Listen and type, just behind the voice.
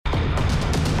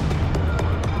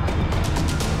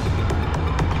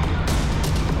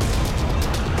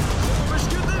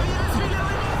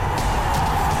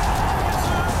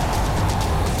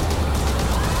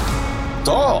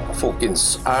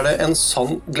folkens, det en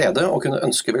sann glede å kunne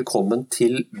ønske velkommen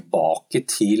tilbake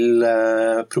til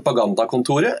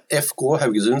Propagandakontoret, FK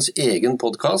Haugesunds egen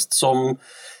podcast, som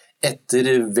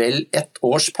etter vel ett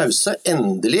års pause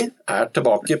endelig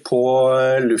tilbake på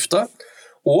lufta.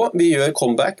 Og vi gjør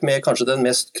comeback med kanskje den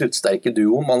mest kruttsterke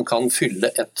duo man kan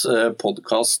fylle et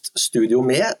podcaststudio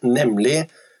med, nemlig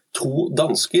to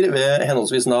dansker ved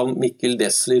henholdsvis navn Mikkel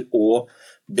Dessler og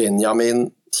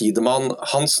Benjamin Tidemann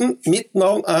Hansen. Mitt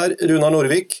navn Runar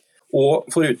Norvik, og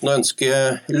foruten å ønske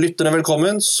lytterne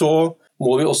velkommen, så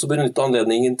må vi også benytte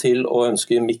anledningen til å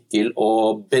ønske Mikkel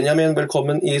og Benjamin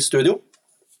velkommen i studio.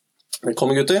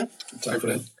 Velkommen, gutter. Takk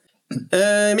for det.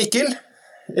 Mikkel,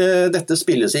 dette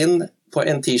spilles inn på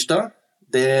en tirsdag.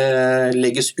 Det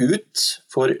legges ut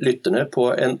for lytterne på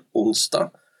en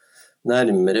onsdag,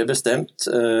 nærmere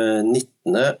bestemt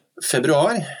 19.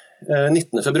 februar.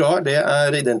 19. februar, det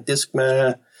identisk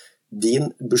med din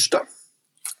bursdag.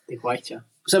 Det korrekt, ja.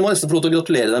 Så jeg må nesten få lov til å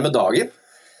gratulere deg med dagen.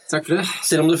 Takk for det.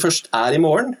 Selv om det først i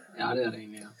morgen. Ja, det det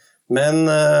egentlig, ja. Men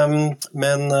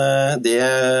det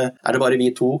det bare vi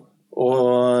to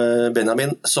og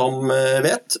Benjamin som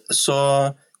vet,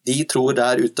 så de tror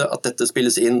der ute at dette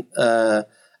spilles inn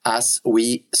as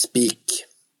we speak.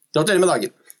 Gratulerer med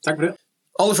dagen. Takk for det.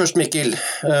 Aller først, Mikkel,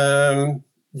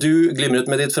 du glimret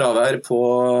med ditt fravær på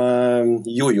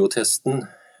jojo-testen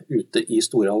ute i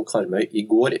Storhall Karmøy i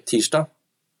går, tirsdag,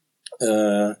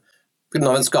 på grunn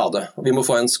av en skade. Vi må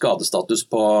få en skadestatus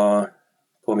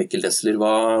på Mikkel Dessler.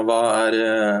 Hva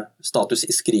status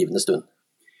i skrivende stund?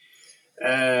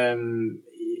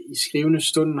 I skrivende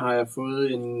stund har jeg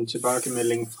fået en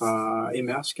tilbakemelding fra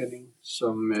MR-scanning,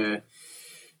 som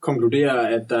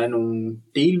konkluderer, at der nogle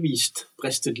delvist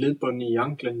bristet ledbånd i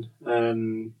anklen.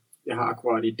 Jeg har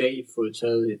akkurat i dag fået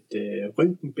taget et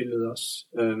røntgenbillede også,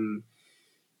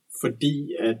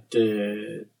 fordi at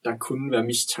der kunne være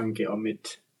mistanke om et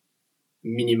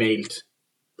minimalt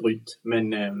brydt,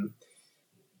 men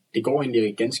det går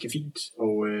egentlig ganske fint,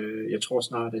 og jeg tror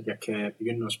snart, at jeg kan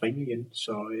begynde at springe igen,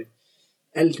 så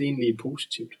alt egentlig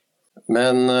positivt.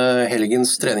 Men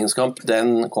helgens treningskamp,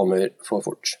 den kommer for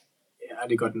fort. Ja,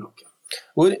 det gør det nok, ja.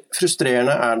 Hvor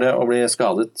frustrerende det å bli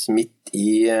skadet midt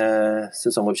i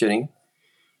sæsonoppkjøringen?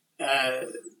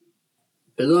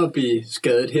 Bedre at blive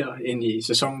skadet her end i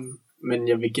sæsonen, men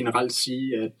jeg vil generelt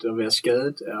sige, at at være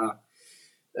skadet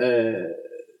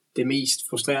det mest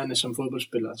frustrerende som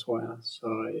fodboldspiller, tror jeg. Så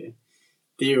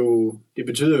det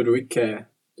betyder jo, at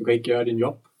du kan ikke gøre din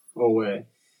job, og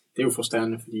det jo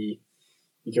frustrerende, fordi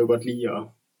vi kan jo godt lide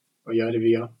at gøre det,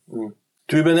 vi gør. Mm.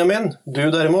 Du, Benjamin, du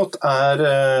derimot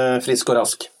frisk og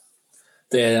rask.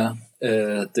 Det jeg.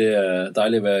 Det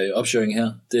dejligt at være i opkjøring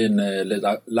her. Det en lidt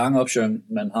lang opkjøring,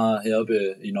 man har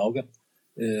heroppe i Norge.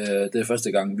 Det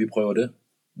første gang, vi prøver det.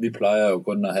 Vi plejer jo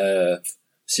kun at have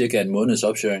cirka en måneds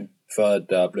opkjøring, før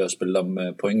der bliver spillet om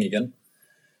point igen.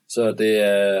 Så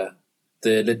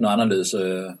det lidt noget anderledes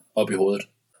op i hovedet.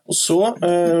 Og så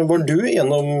var du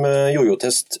gjennom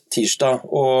jojo-test tirsdag,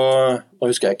 og nå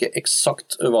husker jeg ikke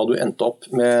eksakt hva du endte opp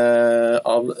med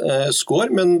av score,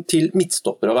 men til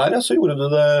midtstopper å være, så gjorde du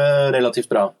det relativt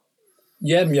bra.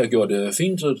 Ja, men jeg gjorde det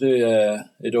fint, og det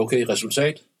et okay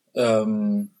resultat.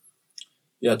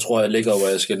 Jeg tror, jeg ligger,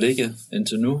 hvor jeg skal ligge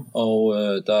indtil nu,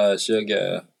 og der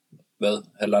cirka,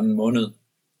 halvanden måned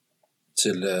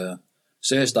til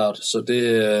seriestart, så det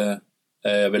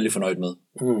jeg veldig fornøyd med.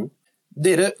 Mm.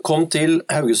 Dere kom til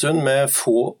Haugesund med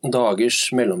få dagers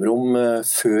mellomrom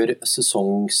før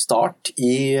sesongstart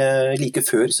like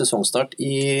før sesongstart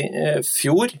i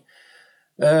fjor.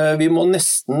 Vi må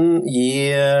nesten gi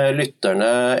lytterne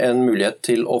en mulighet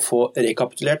til å få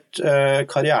rekapitulert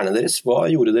karrieren deres.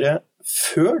 Hva gjorde dere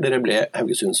før dere ble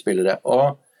Haugesund-spillere?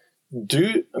 Og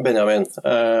du, Benjamin,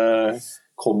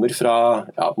 kommer fra,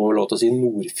 må vi lov til å si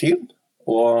Nordfyn,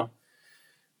 og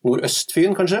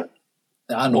Nordøstfyn kanskje?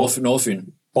 Ja, Nordfyn.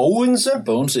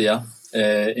 Bogense, ja.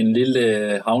 En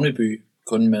lille havneby,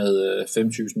 kun med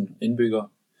 5.000 indbyggere.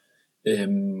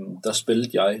 Der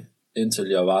spillede jeg,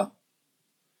 indtil jeg var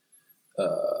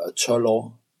 12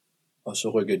 år. Og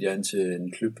så rykkede jeg ind til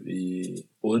en klub i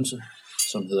Odense,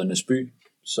 som hedder Næsby,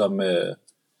 som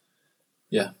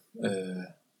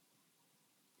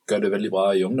gør det veldig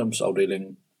bra i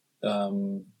ungdomsafdelingen.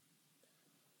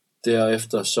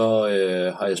 Derefter så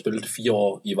har jeg spillet 4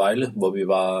 år i Vejle, hvor vi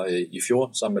var i fjor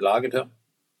sammen med laget her,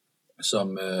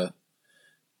 som,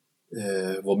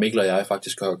 hvor Mikkel og jeg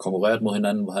faktisk har konkurreret mod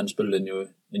hinanden, hvor han spillede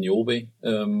ind i OB.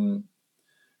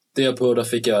 Derpå der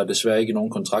fik jeg desværre ikke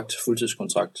nogen kontrakt,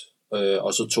 fuldtidskontrakt,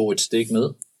 og så tog et stik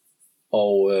ned,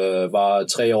 og var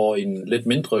 3 år i en lidt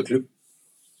mindre klub.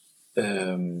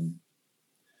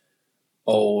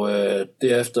 Og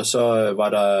derefter så var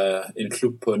der en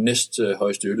klub på næst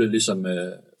højeste hylde, ligesom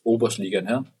Oberstligaen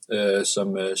her,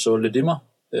 som så lidt i mig.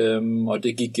 Og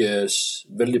det gik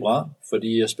vældig bra,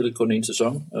 fordi jeg spillede kun en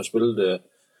sæson, og spillede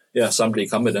samtlige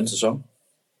kampe den sæson,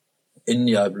 inden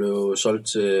jeg blev solgt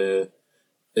til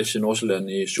FC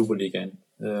Nordsjælland i Superligaen,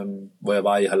 hvor jeg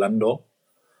var i 1,5 år,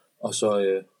 og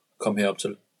så kom herop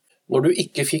til. Når du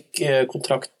ikke fik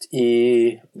kontrakt i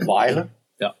Vejle,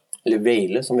 eller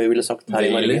Vejle, som vi ville sagt her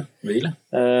i Norge,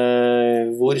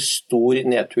 hvor stor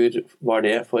nedtur var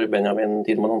det for Benjamin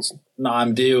Tidemann Hansen? Nej,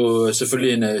 men det er jo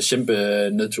selvfølgelig en kæmpe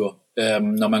nedtur.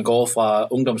 Når man går fra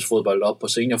ungdomsfodbold op på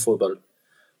seniorfodbold,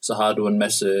 så har du en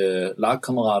masse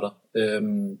lagkammerater.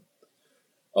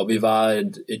 Og vi var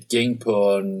et gæng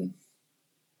på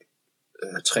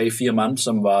 3-4 mand,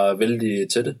 som var vældig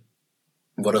tætte,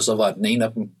 hvor der så var den ene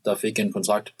af dem, der fik en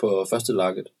kontrakt på første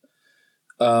laget.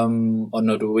 Og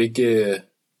når du ikke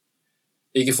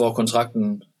får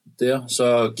kontrakten der,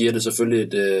 så giver det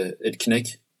selvfølgelig et knæk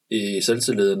i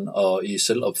selvtilliden og i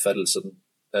selvopfattelsen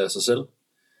af sig selv.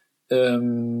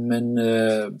 Men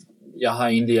jeg har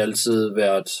egentlig altid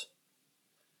været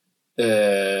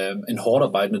en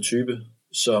hårdarbejdende type,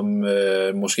 som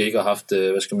måske ikke har haft,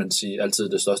 altid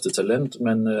det største talent,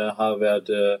 men har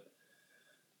været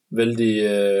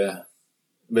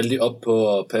vældig op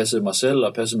på at passe mig selv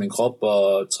og passe min krop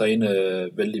og træne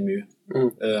vældig mye.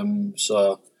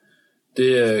 Så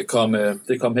det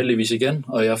kom heldigvis igen,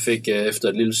 og jeg fik efter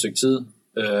et lille stykke tid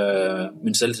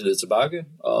min selvtillid tilbage,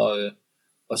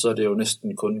 og så er det jo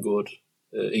næsten kun gået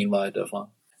en vej derfra.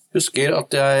 Husker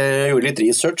at jeg gjorde litt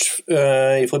research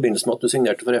i forbindelse med at du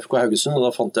signerte for FK Haugesund, og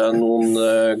da fant jeg noen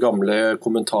gamle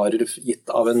kommentarer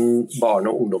gitt av en barne-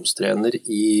 og ungdomstrener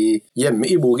hjemme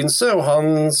i Bogense, og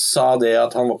han sa det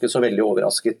at han var ikke så veldig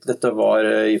overrasket. Dette var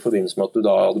i forbindelse med at du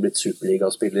da hadde blitt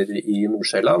superligaspiller i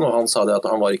Nordsjælland, og han sa det at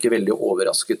han var ikke veldig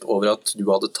overrasket over at du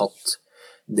hadde tatt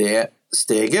det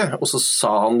steget, og så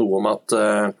sa han noe om at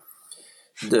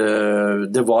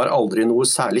det var aldri noe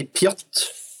særlig pjatt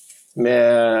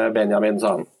med Benjamin, sa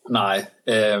han. Nej,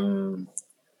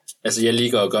 altså jeg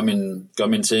liker at gøre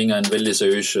mine ting af en vældig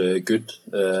seriøs gut.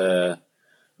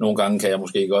 Nogle gange kan jeg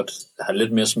måske godt have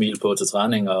lidt mere smil på til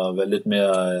træning og være lidt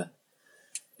mere,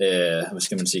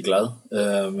 glad.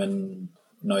 Men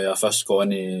når jeg først går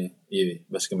ind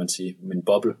i min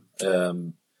boble,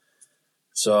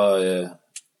 så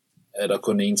er der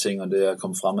kun én ting, og det er at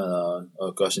komme fremad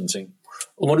og gøre sine ting.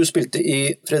 Og når du spilte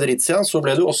i Fredericia, så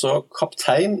blev du også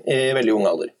kaptajn i veldig ung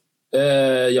alder.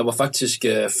 Jeg var faktisk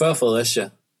før Fredericia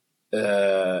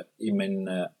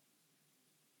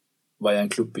var jeg en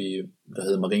klub der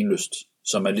hedder Marienlyst,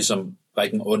 som er ligesom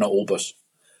rækken under Obers.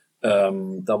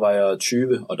 Der var jeg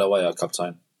 20, og der var jeg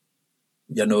kaptajn.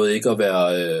 Jeg nåede ikke at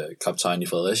være kaptajn i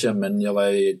Fredericia, men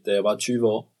da jeg var 20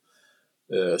 år,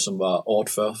 som var året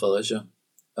før Fredericia,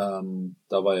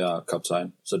 der var jeg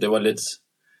kaptajn. Så det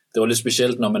var lidt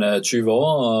specielt, når man er 20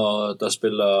 år, og der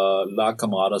spiller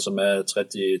lagkammerater, som er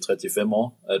 30-35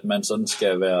 år, at man sådan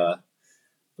skal være,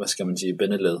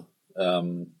 bindeled.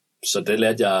 Så det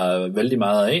lærte jeg vældig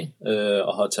meget af,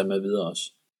 og har taget med videre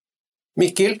også.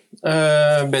 Mikkel,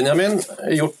 Benjamin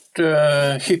har gjort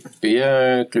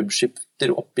hyppige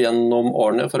klubbskifter op gjennom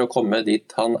årene for at komme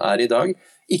dit han er i dag.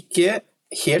 Ikke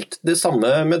helt det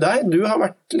samme med dig. Du har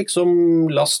været liksom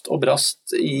last og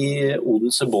brast i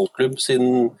Odense Boldklub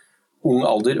siden ung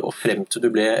alder og frem til du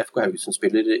blev FK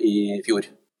Haugesund-spiller i fjor.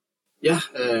 Ja,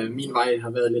 min vej har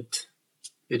været lidt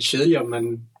kedelig, om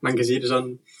man kan sige det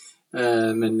sådan.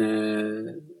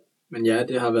 Men ja,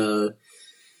 det har været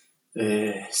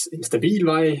en stabil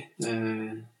vej.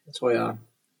 Jeg tror, jeg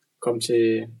kom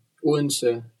til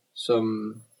Odense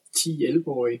som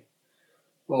 10-11-årig.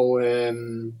 Og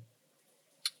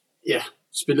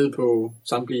spillede på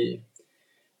samtlige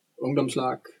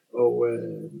ungdomslag, og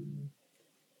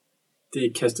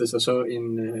det kastede sig så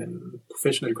en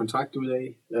professionel kontrakt ud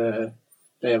af,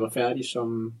 da jeg var færdig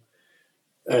som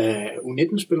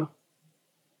U19-spiller.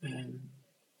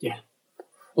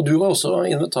 Og du var også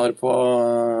invitar på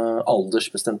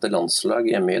aldersbestemte landslag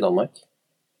hjemme i Danmark.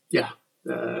 Ja,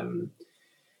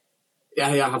 jeg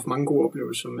har haft mange gode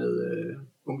oplevelser med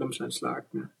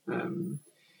ungdomslandslagene.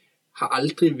 Har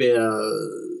aldrig været,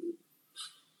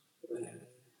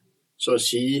 så at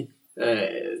sige,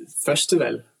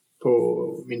 førstevalg på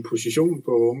min position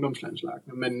på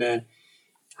ungdomslandslagene, men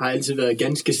har altid været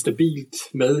ganske stabilt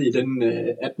med i den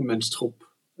 18-mandstrup,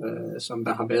 som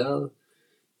der har været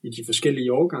i de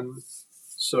forskellige årgange.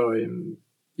 Så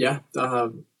der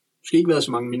har måske ikke været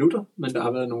så mange minutter, men der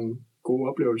har været nogle gode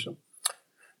oplevelser.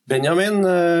 Benjamin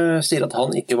siger at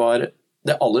han ikke var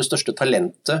det aller største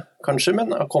talentet, kanskje,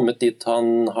 men har kommet dit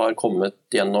han har kommet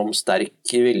gjennom sterk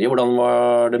vilje. Hvordan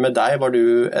var det med deg? Var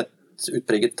du et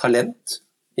utpreget talent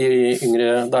i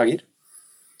yngre dager?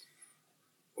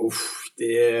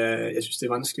 Jeg synes, det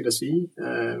er vanskeligt at sige.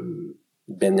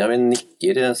 Benjamin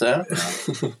nikker, ser jeg.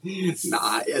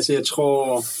 Nej, altså jeg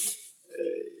tror,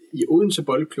 i Odense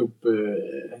Boldklub,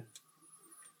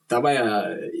 der var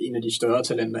jeg en af de større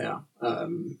talenter, jeg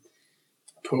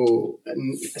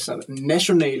altså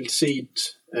nationalt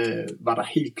set var der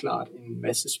helt klart en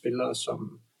masse spillere,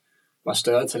 som var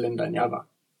større talenter, end jeg var.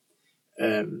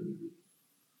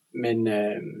 Men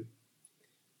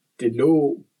det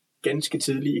lå ganske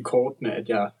tidligt i kortene, at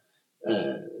jeg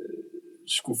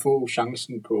skulle få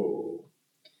chancen på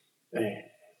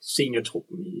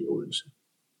seniortruppen i Odense.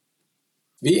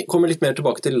 Vi kommer litt mer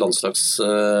tilbake til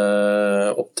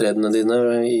landslagsopptredenene dine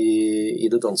i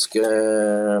det danske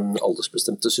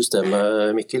aldersbestemte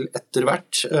systemet, Mikkel, etter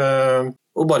hvert.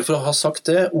 Og bare for å ha sagt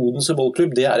det, Odense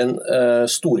Boldklubb, det er en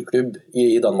storklubb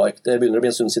i Danmark. Det begynner å bli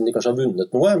en stund siden de kanskje har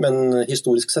vunnet noe, men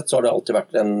historisk sett så har det alltid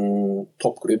vært en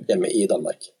toppklubb hjemme i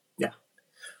Danmark. Ja.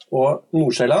 Og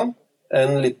Nordsjælland,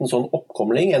 en liten sånn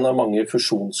oppkomling, en av mange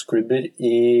fusjonsklubber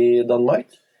i Danmark.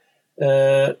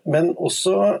 Men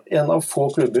også en av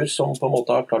få klubber som på en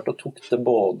måte har klart å tukte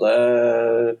både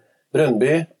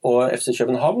Brøndby og FC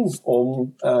København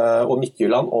og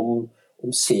Midtjylland om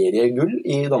seriegull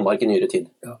i Danmark i nyere tid.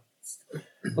 Ja.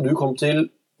 Og du kom til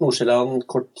Nordsjælland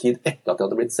kort tid etter at de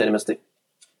hadde blitt seriemester?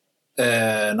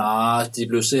 Nej, de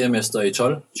blev seriemester i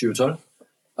 2012.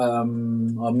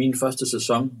 Og min første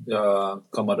sæson, jeg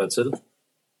kommer dertil,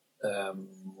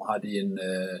 har de en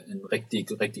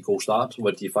rigtig, rigtig god start,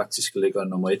 hvor de faktisk ligger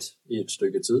nummer 1 i et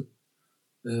stykke tid.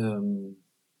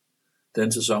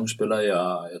 Den sæson spiller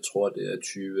jeg tror det er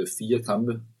 24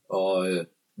 kampe, og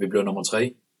vi blev nummer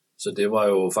 3. Så det var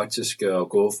jo faktisk at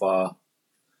gå fra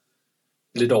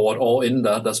lidt over et år inden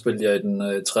der spillede jeg i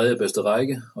den 3. bedste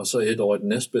række, og så et år i den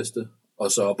næstbedste,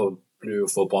 og så op og blev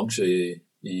for bronze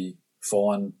i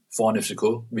foran FCK.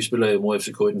 Vi spiller mod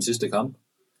FCK i den sidste kamp,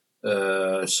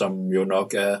 som jo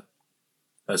nok er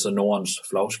altså Nordens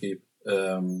flagskib.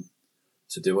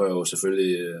 Så det var jo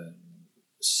selvfølgelig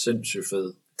sindssygt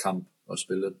fed kamp at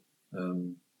spille.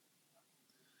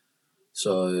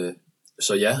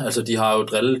 Så ja, altså de har jo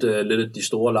drillet lidt de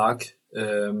store lag,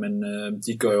 men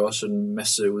de gør jo også en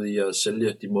masse ud i at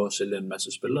sælge. De må sælge en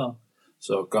masse spillere.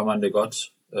 Så gør man det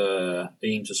godt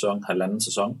en sæson, halvanden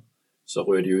sæson, så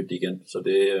ryger de ud igen. Så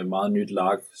det er meget nyt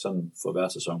lag sådan for hver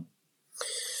sæson.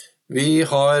 Vi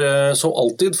har som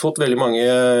alltid fått veldig mange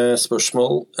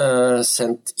spørsmål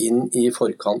sendt inn i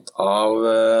forkant av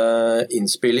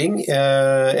innspilling.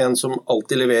 En som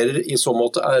alltid leverer i så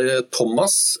måte er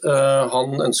Thomas.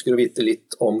 Han ønsker å vite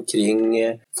litt omkring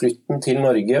flytten til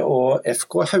Norge og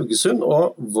FK Haugesund,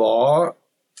 og hva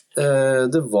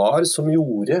det var som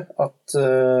gjorde at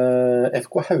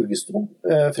FK Haugesund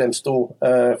fremstod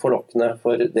forlokkende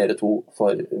for dere to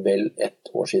for vel et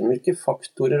år siden. Hvilke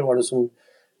faktorer var det som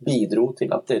bidro til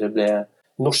at dere ble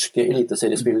norske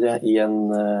eliteseriespillere i en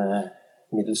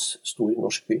middels stor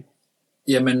norsk by?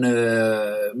 Jamen,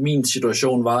 min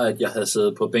situation var, at jeg havde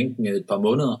siddet på bænken et par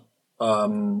måneder,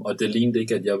 og det lignede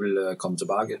ikke, at jeg ville komme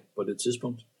tilbage på det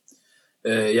tidspunkt.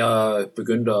 Jeg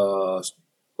begyndte at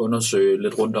undersøge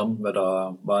lidt rundt om, hvad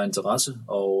der var interesse,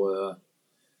 og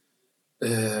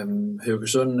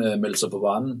Haugesund meldte sig på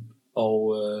banen,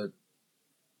 og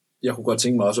jeg kunne godt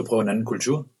tænke mig også at prøve en anden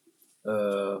kultur,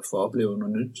 for at opleve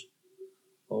noget nyt.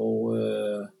 Og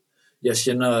jeg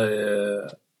kender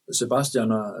Sebastian,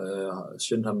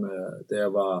 kendte ham, da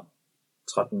jeg var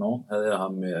 13 år, havde jeg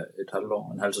ham et halvt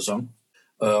år, en halv sæson.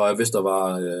 Og jeg vidste, der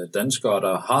var danskere,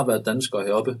 der har været danskere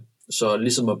heroppe, så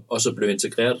ligesom at også blive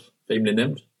integreret rimelig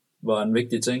nemt, var en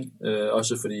vigtig ting,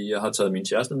 også fordi jeg har taget min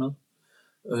kæreste med.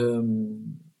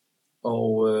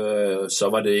 Så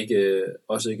var det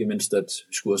ikke mindst, at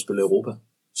vi skulle spille Europa,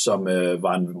 som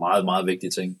var en meget, meget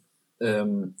vigtig ting.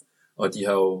 Og de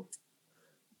har jo,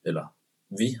 eller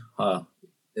vi har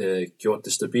gjort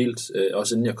det stabilt,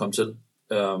 også inden jeg kom til.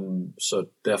 Så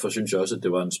derfor synes jeg også, at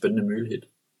det var en spændende mulighed.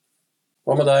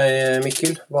 Hvad med dig,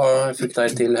 Mikkel? Hvad fik dig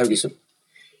til Haugesund?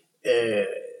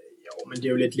 Jo, men det er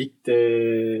jo lidt likt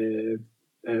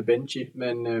Benji,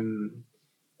 men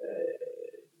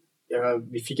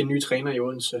vi fik en ny træner i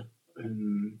Odense,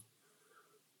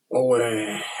 og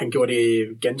han gjorde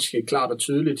det ganske klart og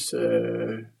tydeligt,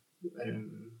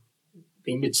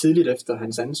 rimelig tidligt efter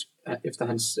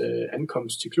hans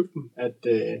ankomst til klubben, at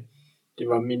det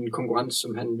var min konkurrent,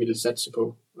 som han ville satse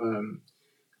på.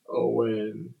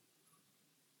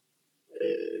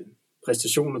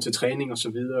 præstationer til træning og så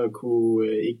videre,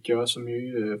 kunne ikke gøre så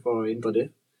mye for at ændre det.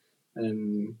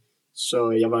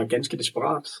 Så jeg var ganske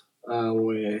desperat,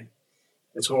 og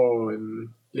jeg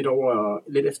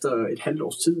tror lidt efter et halvt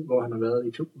års tid, hvor han har været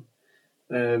i klubben,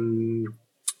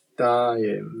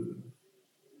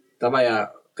 der var jeg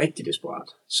rigtig desperat.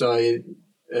 Så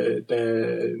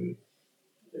da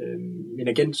min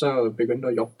agent så begyndte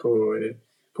at jobbe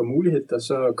på mulighed, der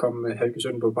så kom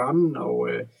Haugesund på banen, og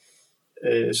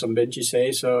som Benji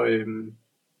sagde, så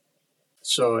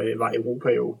var Europa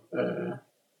jo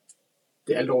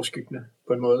det alt overskyggende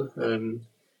på en måde.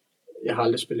 Jeg har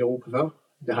aldrig spillet Europa før,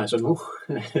 det har jeg så nu.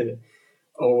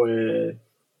 Og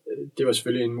det var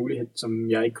selvfølgelig en mulighed, som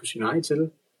jeg ikke kunne sige nej til,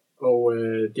 og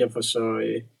derfor så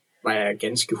var jeg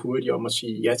ganske hurtig om at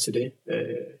sige ja til det,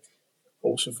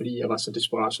 også fordi jeg var så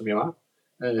desperat, som jeg var.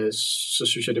 Så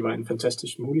synes jeg, det var en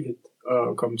fantastisk mulighed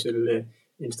at komme til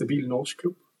en stabil norsk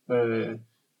klub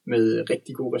med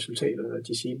rigtig gode resultater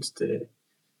de seneste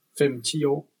 5-10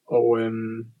 år, og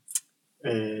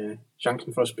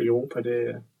chancen for at spille Europa,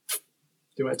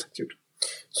 det var attraktivt.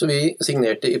 Så vi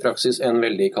signerte i praksis en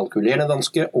veldig kalkulerende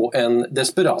danske og en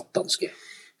desperat danske.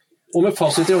 Og med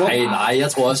facit i hånd... Nej,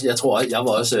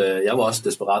 jeg var også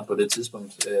desperat på det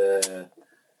tidspunkt.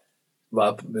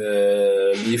 Var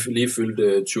lige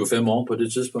fyldt 25 år på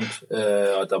det tidspunkt,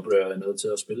 og der blev jeg nødt til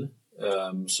at spille.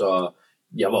 Så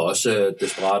jeg var også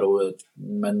desperat over, at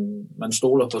man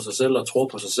stoler på sig selv og tror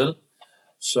på sig selv.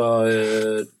 Så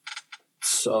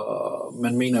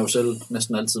man mener jo selv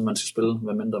næsten altid, man skal spille,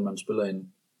 medmindre man spiller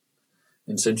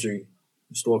en sindssyg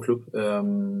stor klub.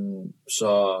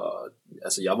 Så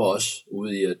altså, jeg var også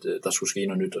ude i, at der skulle ske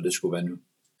noget nyt, og det skulle være nu.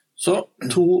 Så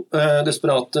 2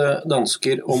 desperate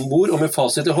dansker ombord, og med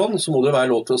facit i hånd, så må det være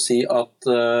lov til at sige, at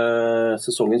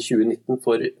sæsonen 2019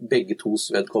 for begge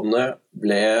tos vedkommende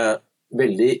ble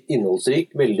veldig innholdsrik,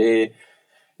 veldig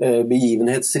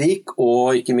begivenhetsrik,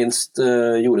 og ikke minst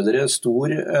gjorde dere stor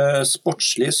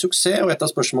sportslig suksess. Og et av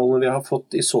spørsmålene vi har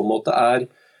fått i så måte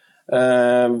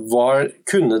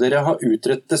kunne dere ha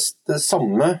utrettet det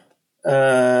samme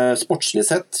sportslig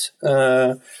sett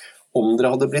om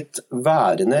dere hadde blitt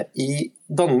værende i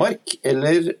Danmark,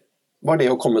 eller var det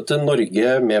å komme til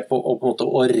Norge med på en måte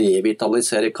å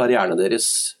revitalisere karrieren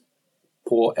deres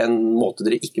på en måte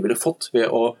dere ikke ville fått ved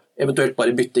å eventuelt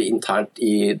bare bytte internt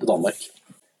i Danmark?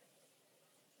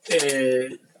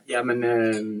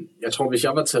 Jeg tror, hvis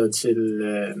jeg var taget til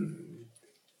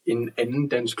en anden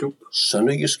dansk klub,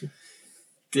 Sønderjyske,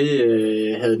 det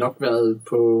havde nok været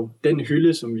på den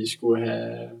hylde, som vi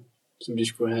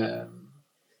skulle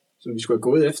have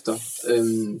gået efter.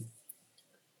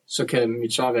 Så kan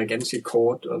mit svar være ganske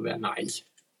kort og være nej.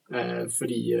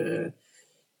 Fordi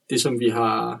det, som vi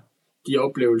har, de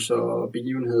oplevelser og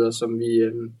begivenheder,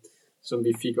 som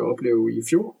vi fik at opleve i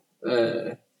fjor,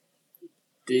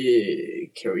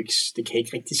 det kan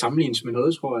ikke rigtig sammenlignes med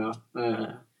noget, tror jeg.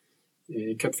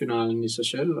 Cupfinalen i sig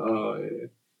selv,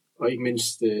 og ikke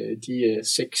mindst de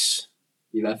 6,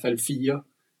 i hvert fald 4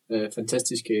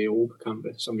 fantastiske Europakampe,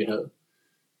 som vi havde.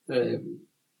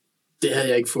 Det havde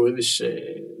jeg ikke fået, hvis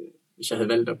jeg havde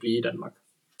valgt at blive i Danmark.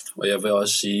 Og jeg vil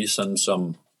også sige, sådan som,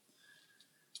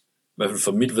 i hvert fald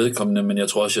for mit vedkommende, men jeg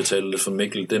tror også, jeg taler lidt for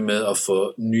Mikkel, det med at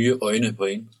få nye øjne på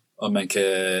en, og man kan,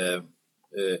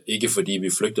 ikke fordi vi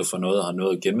flygter fra noget og har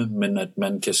noget at gemme, men at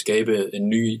man kan skabe en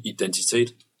ny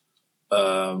identitet,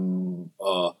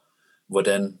 og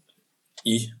hvordan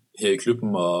I her i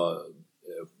klubben og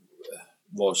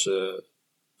vores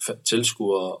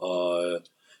tilskuere og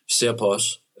ser på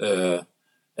os,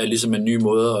 er ligesom en ny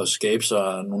måde at skabe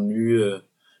sig nogle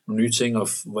nye ting, og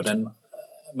hvordan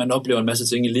man oplever en masse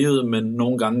ting i livet, men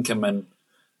nogle gange kan man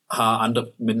have andre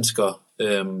mennesker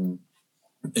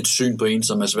et syn på en,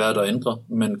 som er svært at ændre,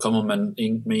 men kommer man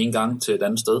med en gang til et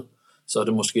andet sted, så er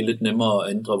det måske lidt nemmere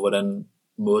at ændre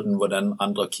hvordan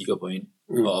andre kigger på en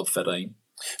og opfatter en.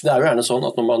 Det er jo gjerne sånn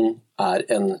at når man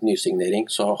en nysignering,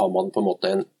 så har man på en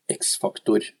måte en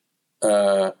X-faktor,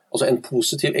 altså en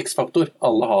positiv X-faktor.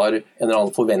 Alle har en eller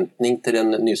annen forventning til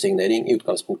en nysignering i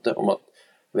utgangspunktet om at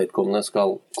vedkommende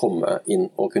skal komme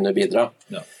inn og kunne bidra.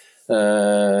 Ja.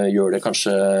 Gjør det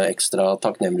kanskje ekstra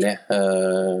takknemlig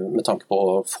med tanke på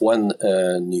å få en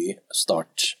ny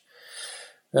start.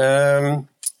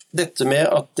 Dette med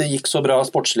at det gikk så bra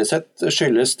sportslig sett,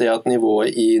 skyldes det at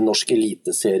nivået i norsk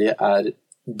eliteserie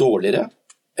dårligere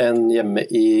enn hjemme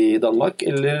i Danmark,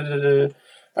 eller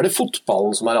det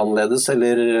fotballen som annerledes,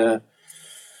 eller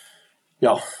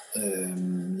ja?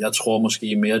 Jeg tror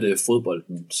måske mere det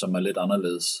fodbolden, som lidt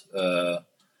anderledes.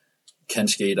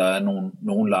 Kanskje der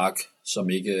nogle lag, som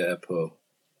ikke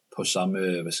på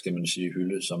samme, hvad skal man sige,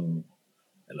 hylde, som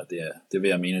eller det vil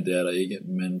jeg mene, det er der ikke,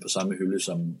 men på samme hylde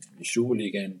som i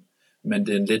Superligaen, men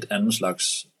det er en lidt anden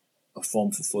slags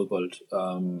form for fodbold.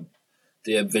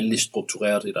 Det er vældig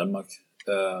struktureret i Danmark,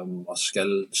 og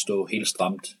skal stå helt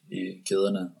stramt i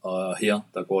kæderne, og her,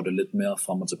 der går det lidt mere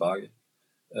frem og tilbage.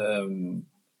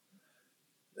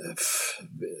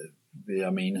 Vil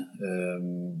jeg mene.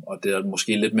 Og det er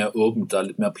måske lidt mere åbent, der er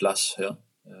lidt mere plads her.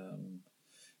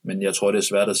 Men jeg tror, det er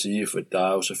svært at sige, for der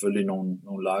er jo selvfølgelig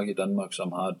nogle lag i Danmark,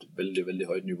 som har et vældig, vældig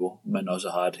højt niveau, men også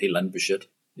har et helt andet budget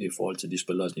i forhold til de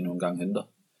spillere, de nogle gange henter.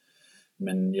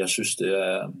 Men jeg synes, det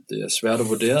er svært at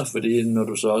vurdere, fordi når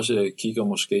du så også kigger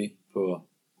måske på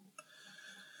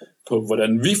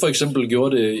hvordan vi for eksempel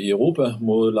gjorde det i Europa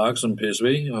mod lag som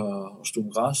PSV og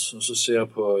Sturm Graz, og så ser jeg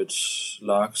på et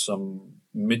lag som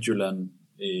Midtjylland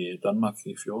i Danmark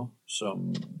i fjor,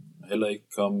 som heller ikke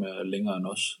kom længere end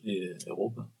os i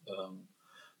Europa.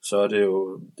 Så er det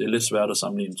er lidt svært at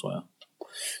sammenligne, tror jeg.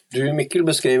 Du, Mikkel,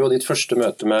 beskrev jo ditt første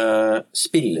møte med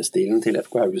spillestilen til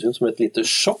FK Haugesund som et lite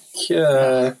sjokk.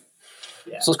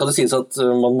 Så skal det sies at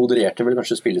man modererte vel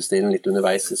kanskje spillestilen litt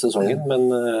underveis i sesongen, men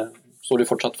står du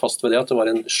fortsatt fast ved det, at det var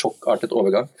en sjokkartet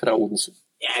overgang fra Odense?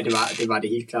 Ja, det var det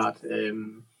helt klart.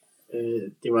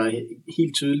 Det var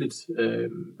helt tydeligt,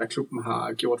 hvad klubben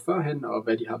har gjort førhen, og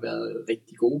hvad de har været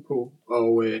rigtig gode på,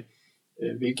 og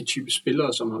hvilke type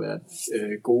spillere, som har været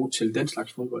gode til den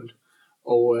slags fodbold.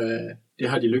 Og det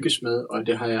har de lykkes med, og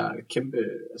det har jeg kæmpe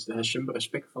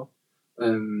respekt for.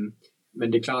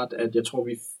 Men det er klart, at jeg tror,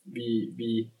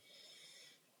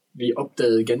 vi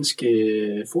opdagede ganske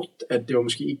fort, at det var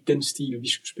måske ikke den stil, vi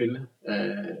skulle spille,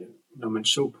 når man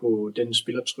så på den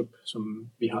spillertrup,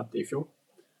 som vi havde det i fjor.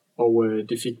 Og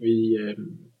det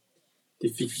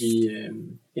fik vi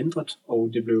ændret, og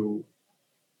det blev,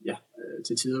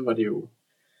 til tider var det jo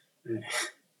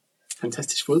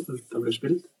fantastisk fodbold, der blev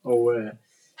spillet, og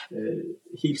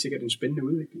helt sikkert en spændende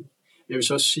udvikling. Jeg vil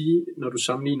så også sige, når du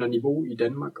sammenligner niveau i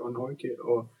Danmark og Norge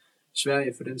og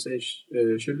Sverige for den sags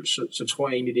skyld, så tror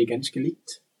jeg egentlig, det er ganske likt.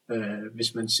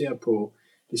 Hvis man ser på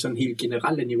det sådan helt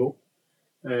generelle niveau,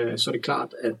 så er det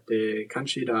klart, at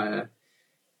kanskje der er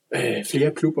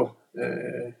flere klubber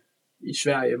i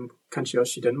Sverige, kanskje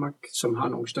også i Danmark, som har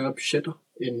nogle større budgetter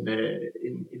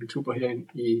end klubber her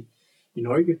i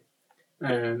Norge.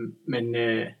 Men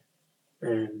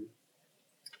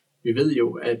vi ved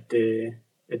jo, at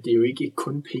det er jo ikke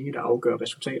kun penge, der afgør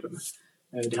resultaterne.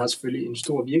 Det har selvfølgelig en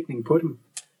stor virkning på dem.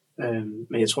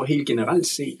 Men jeg tror helt generelt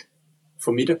set,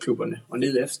 for midterklubberne og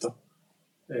ned efter,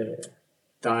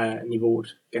 der er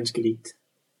niveauet ganske likt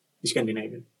i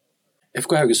Skandinavien.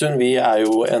 FK Haugesund, vi er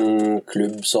jo en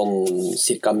klubb sånn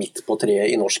cirka midt på treet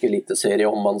i norsk eliteserie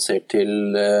om man ser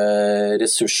til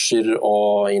ressurser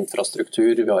og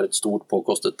infrastruktur. Vi har et stort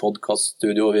påkostet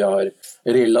podcaststudio, vi har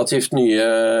relativt nye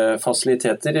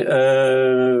fasiliteter.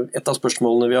 Et av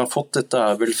spørsmålene vi har fått, dette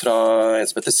er vel fra en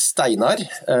som heter Steinar,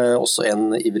 også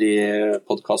en ivrig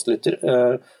podcastlytter,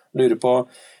 lurer på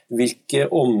hvilke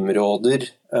områder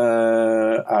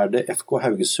er det FK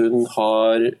Haugesund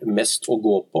har mest å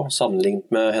gå på,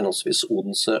 sammenlignet med henholdsvis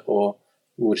Odense og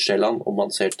Nordsjælland, om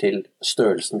man ser til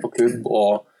størrelsen på klubb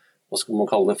og, hva skal man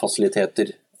kalle det,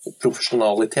 fasiliteter og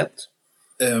professionalitet?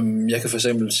 Jeg kan for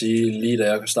eksempel sige, lige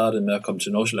da jeg startede med at komme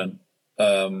til Nordsjælland,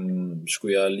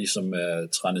 skulle jeg ligesom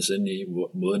trænes ind i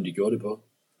måden, de gjorde det på.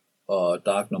 Og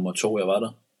dag nummer 2, jeg var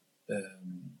der,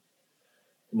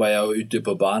 var jeg jo ute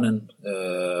på banen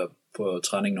på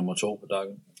træning nummer 2 på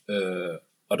dagen,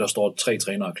 og der står 3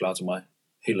 trænere klar til mig,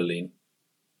 helt alene.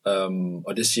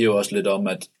 Og det siger jo også lidt om,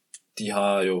 at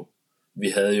vi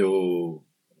havde jo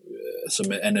som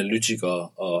analytikere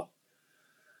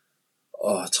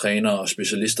og trænere og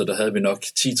specialister, der havde vi nok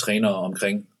 10 trænere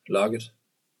omkring laget,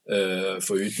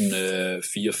 foruden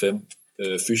 4-5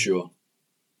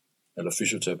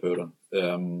 fysioterapeuter.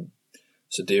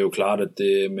 Så det er jo klart, at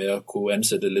det med at kunne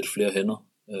ansætte lidt flere hænder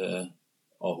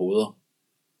og hoveder,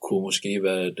 kunne måske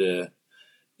være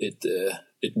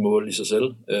et mål i sig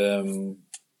selv.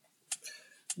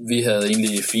 Vi havde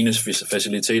egentlig fine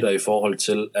faciliteter i forhold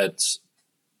til, at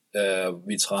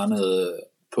vi trænede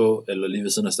på eller lige ved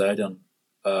siden af stadion,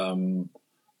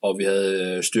 og vi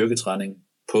havde styrketræning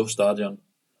på stadion.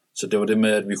 Så det var det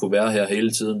med, at vi kunne være her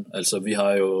hele tiden. Altså vi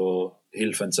har jo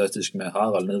helt fantastisk med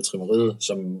Harald nede i trimmeriet,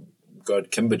 som gør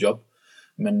et kæmpe job,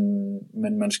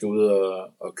 men man skal ud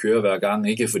og køre hver gang,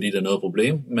 ikke fordi det er noget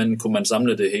problem, men kunne man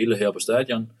samle det hele her på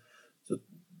stadion, så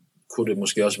kunne det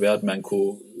måske også være, at man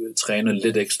kunne træne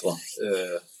lidt ekstra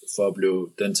for at blive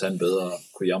den tand bedre,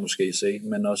 kunne jeg måske se,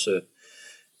 men også,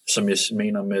 som jeg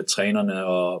mener med trænerne,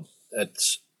 og at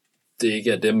det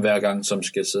ikke er dem hver gang, som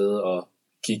skal sidde og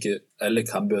kigge alle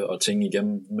kampe og ting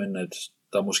igennem, men at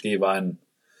der måske var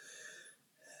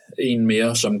en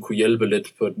mere, som kunne hjælpe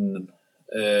lidt på den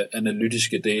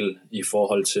analytiske del i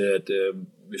forhold til, at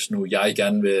hvis nu jeg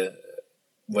gerne vil,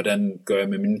 hvordan gør jeg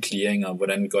med mine clearinger,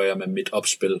 hvordan gør jeg med mit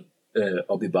opspil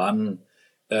op i banen,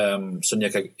 sådan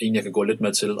jeg kan gå lidt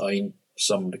med til, og en,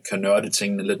 som kan nørde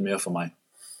tingene lidt mere for mig.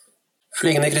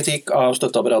 Flygende kritikk av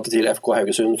støtteapparatet til FK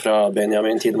Haugesund fra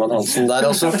Benjamin Tidemann Hansen der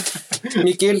altså.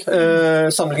 Mikkel,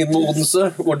 sammenlignet med Odense,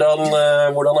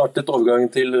 hvordan artet overgangen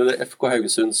til FK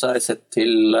Haugesund seg sett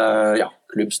til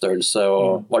klubbstørrelse,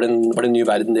 og var det en ny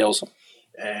verden det også?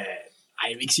 Nej,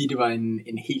 jeg vil ikke sige, det var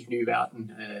en helt ny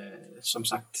verden. Som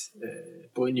sagt,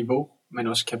 både niveau, men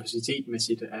også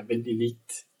kapacitetmæssigt vældig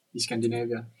likt i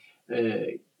Skandinavia.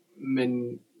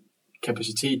 Men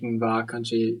kapaciteten var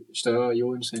kanskje større i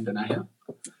Odense, end den her.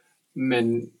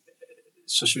 Men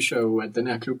så synes jeg jo, at den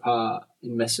her klub har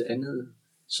en masse andet,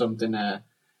 som den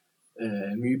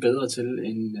mye bedre til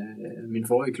end min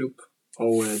forrige klub.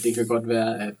 Og det kan godt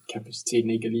være, at kapaciteten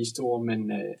ikke lige stor,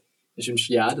 men jeg synes,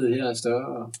 hjertet her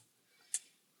større.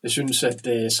 Jeg synes,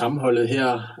 at sammenholdet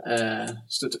her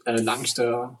langt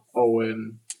større, og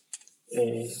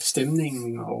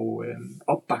stemningen og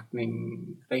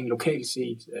opbakningen rent lokalt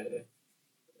set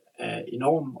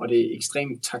enorm, og det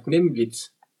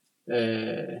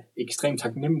ekstremt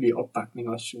taknemmelig opbakning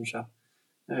også, synes jeg.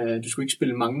 Du skulle ikke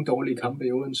spille mange dårlige kampe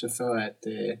i Odense, før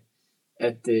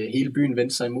at hele byen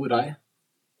vendte sig imod dig,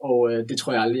 og det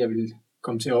tror jeg aldrig, jeg vil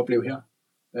komme til at opleve her.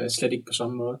 Slet ikke på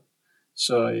samme måde.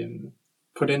 Så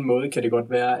på den måde kan det godt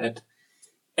være, at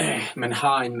man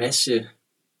har en masse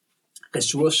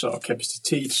ressourcer og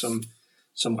kapacitet,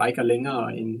 som rækker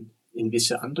længere end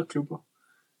visse andre klubber.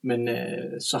 Men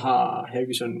så har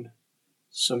Haugesund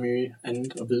så mye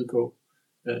andet at byde på,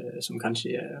 som kanskje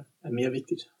er mere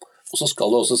vigtigt. Og så skal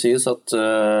det også sies at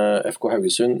FK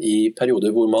Haugesund i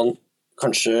perioder hvor man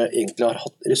kanskje egentlig har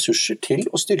hatt ressurser til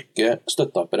å styrke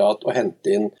støtteapparat og hente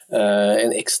inn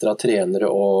en ekstra trenere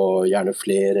og gjerne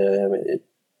flere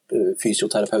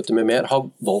fysioterapeuter med mer, har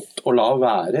valgt å la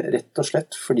være rett og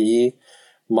slett fordi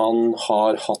man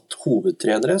har hatt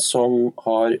hovedtrenere som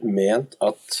har ment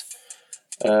at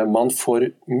man får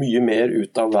mye mer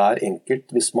ut av hver enkelt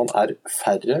hvis man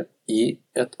færre i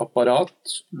et apparat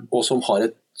og som har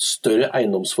et større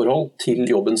eiendomsforhold til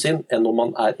jobben sin enn om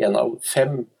man en av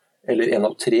 5 eller en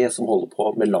av 3 som holder på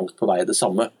med langt på vei det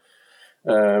samme.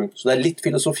 Så det litt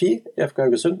filosofi i FK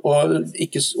Haugesund,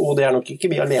 og det nok ikke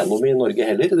vi alene om i Norge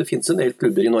heller. Det finnes en del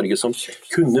klubber i Norge som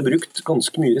kunne brukt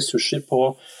ganske mye ressurser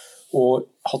på og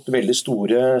hatt veldig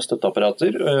store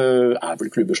støtteapparater.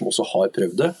 Vel klubber som også har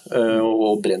prøvd det,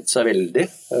 og brent seg veldig.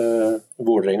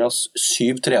 Vålerengas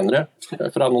 7 trenere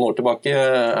fra noen år tilbake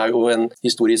jo en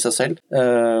historie i seg selv.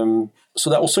 Så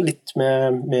det også litt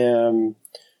med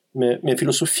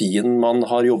filosofien man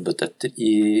har jobbet etter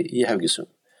i Haugesund.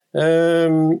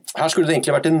 Her skulle det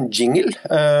egentlig vært en jingle.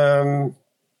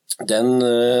 Den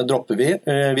dropper vi.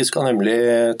 Vi skal nemlig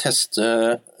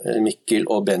teste Mikkel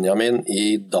og Benjamin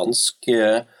i dansk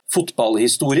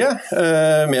fotballhistorie.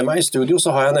 Med meg i studio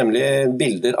så har jeg nemlig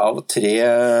bilder av 3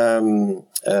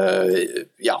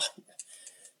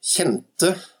 kjente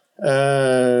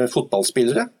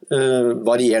fotballspillere,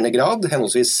 varierende grad,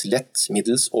 henholdsvis lett,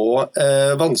 middels og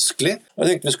vanskelig. Jeg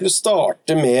tenkte vi skulle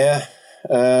starte med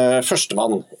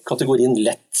førstemann, kategorien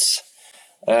lett.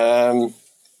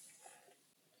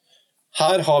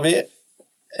 Her har vi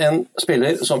en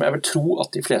spiller som jeg vil tro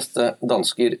at de fleste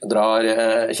dansker drar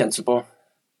kjensel på.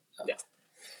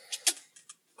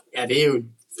 Ja, det jo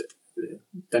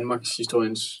Danmarks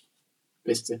historiens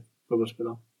beste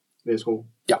fodboldspiller, vil jeg tro.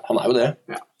 Ja, han jo det.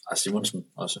 Ja. Simonsen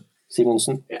også.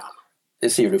 Simonsen? Ja.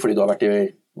 Det sier du fordi du har vært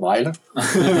i Vejle?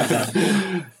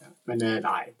 Men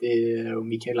nei, det jo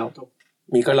Mikael Laudrup.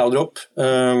 Mikael Laudrup.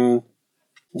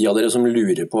 De av dere som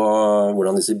lurer på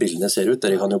hvordan disse bildene ser ut,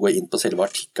 dere kan jo gå inn på selve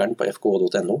artikkelen på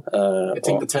fk.no. Jeg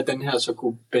tenkte å ta den her, så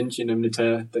kunne Benji nemlig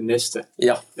ta den neste.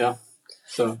 Ja.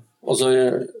 Så. Og så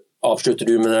avslutter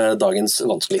du med dagens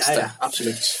vanskeligste. Ja,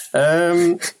 absolutt.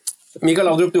 Mikael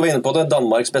Laudrup, du var inne på det,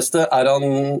 Danmarks beste.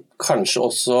 Han kanskje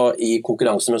også i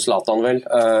konkurranse med Zlatan vel,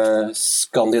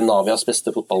 Skandinavias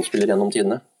beste fotballspiller gjennom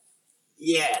tidene?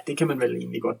 Ja, det kan man vel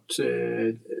egentlig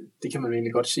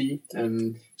godt sige.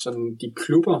 Sådan de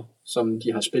klubber, som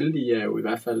de har spillet i, jo i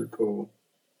hvert fall på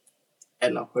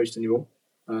allerhøjeste niveau.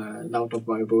 Laudrup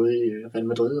var jo både i Real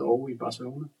Madrid og i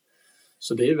Barcelona.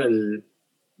 Så det vel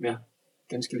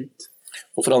ganske likt.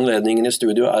 Og for anledningen i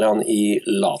studio han i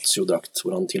Lazio-drakt,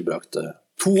 hvor han tilbrakte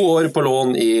 2 år på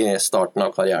lån i starten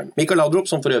av karrieren. Mikael Laudrup,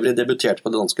 som for øvrig debuterte på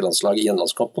det danske landslaget i en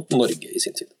landskamp mot Norge i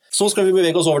sin tid. Så skal vi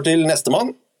bevege oss over til neste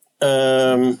mann.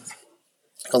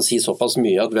 kan si såpass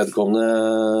mye at vedkommende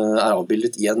er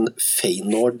avbildet i en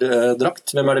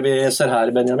Feyenoord-drakt. Hvem er det vi ser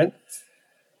her, Benjamin?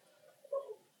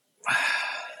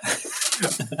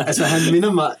 Altså, han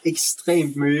minder mig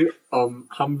ekstremt mye om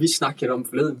ham, vi snakkede om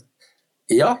forleden.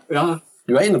 Ja, Ja,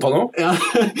 du er inne på noe. ja.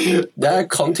 Det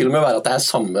kan til og med være at det er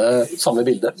samme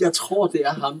bilde. Jeg tror, det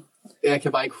er ham. Jeg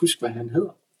kan bare ikke huske, hvad han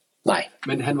hedder. Nei,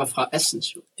 Men han var fra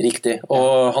Assens, jo. riktig.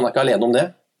 Og han er ikke alene om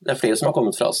det. Det er flere som har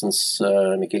kommet fra Assens,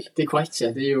 Mikkel. Det er korrekt, ja.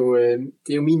 Det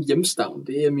er jo min hjemstavn.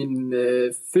 Det er min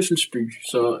fødselsby,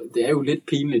 så det er jo lidt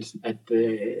pinligt, at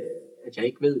jeg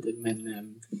ikke ved det, men...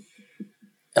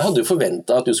 Jeg hadde jo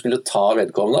forventet at du skulle ta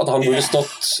vedkommende, at han burde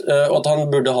stått, og at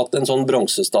han burde hatt en sånn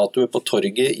bronsestatue på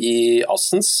torget i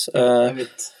Assens. Jeg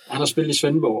vet. Han har spillet i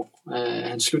Svendborg.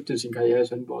 Han sluttede sin karriere i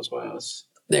Svendborg, tror jeg også.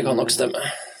 Det kan nok stemme.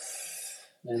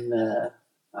 Men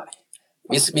nej.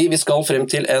 Vi skal frem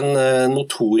til en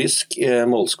notorisk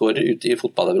målskårer ute i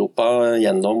fotball-Europa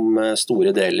gjennom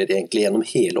store deler, egentlig gjennom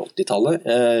hele 80-tallet.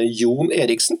 Jon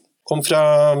Eriksen kom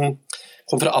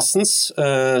fra Assens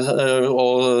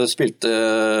og spilte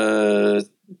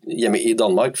hjemme i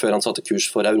Danmark før han satte kurs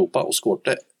for Europa og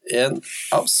skårte en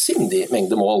avsindig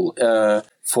mengde mål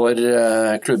for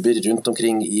klubber rundt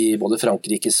omkring i både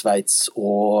Frankrike, Schweiz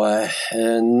og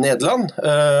Nederland.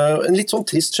 En litt sånn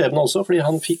trist skjebne også, fordi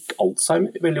han fikk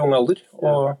Alzheimer i veldig ung alder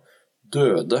og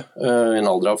døde i en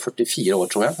alder av 44 år,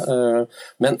 tror jeg.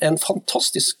 Men en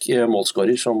fantastisk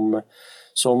målskårer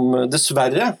som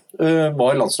dessverre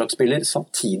var landslagsspiller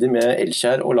samtidig med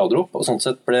Elkjær og Laudrup, og sånn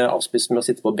sett ble avspist med å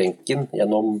sitte på benken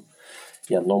gjennom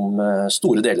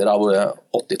store deler av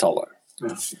 80-tallet.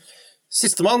 Ja.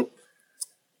 Sistemann,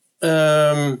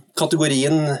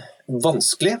 kategorien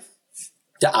vanskelig.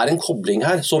 Det er en kobling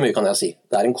her, så mye kan jeg si.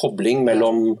 Det er en kobling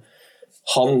mellom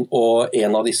han og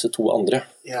en av disse to andre.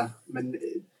 Ja, men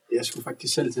jeg skulle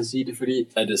faktisk selv til at sige det, fordi...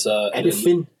 Er det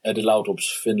Finn? Er det Laudrups?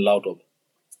 Finn Laudrup?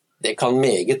 Det kan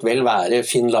meget vel være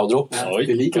Finn Laudrup. Ja, Oi,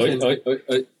 det liker Finn.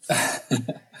 oi.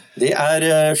 Det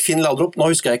er Finn Laudrup. Nå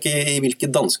husker jeg ikke i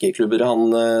hvilke danske klubber han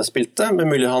spilte, men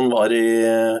mulig han var i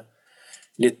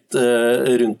litt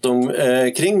rundt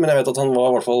omkring, men jeg vet at han var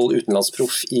i hvert fall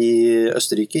utenlandsproff i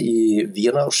Østerrike, i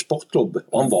Wiener Sportklubb,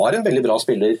 og han var en veldig bra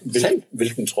spiller selv.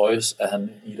 Hvilken trøje er han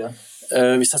i der?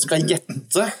 Hvis jeg skal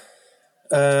gjette,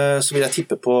 så vil jeg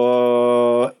tippe på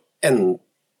enten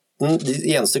de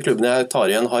eneste klubbene jeg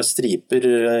tar igjen har striper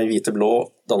hvite-blå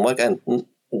Danmark, enten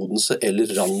Odense eller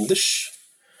Randers.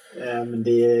 Ja, men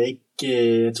det er ikke...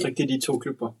 Jeg tror ikke, det er de to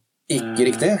klubber. Ikke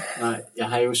riktig? Nej, jeg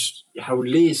har jo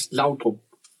læst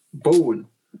Laudrup-bogen,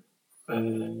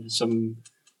 som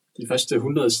de første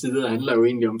 100 sider handler jo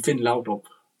egentlig om Finn Laudrup.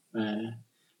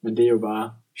 Men det er jo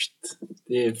bare...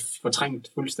 Det er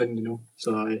fortrængt fuldstændig nu. Så,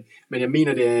 men jeg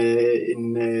mener, det er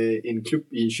en klub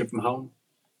i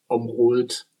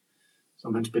København-området,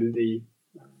 som han spillede i.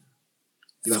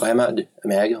 Fremad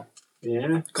Amerika.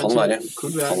 Ja, Kan være.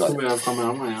 Kunne være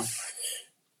fremad, ja.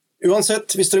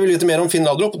 Uansett, hvis dere vil vite mer om Finn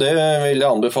Laudrup, det vil jeg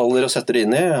anbefale dere å sette dere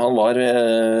inn i. Han var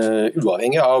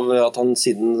uavhengig av at han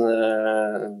siden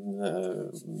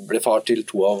ble far til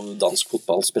to av dansk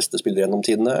fotballs beste spillere gjennom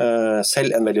tidene.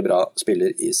 Selv en veldig bra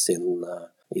spiller i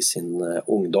sin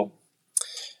ungdom.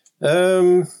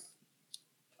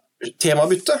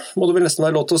 Temabytte må det vel nesten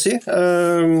være lov til å si.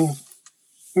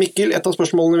 Mikkel, et av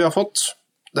spørsmålene vi har fått,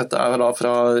 dette er da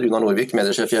fra Runar Norvik,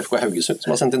 mediesjef i FK Haugesund,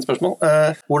 som har sendt inn spørsmål.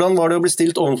 Hvordan var det å bli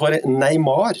stilt overfor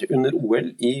Neymar under OL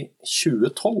i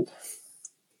 2012?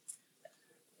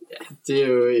 Ja, det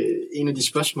er jo en af de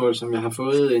spørgsmål, som jeg har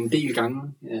fået en del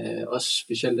gange, også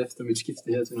specielt efter mit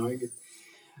skifte her til Norge.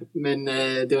 Men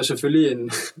det var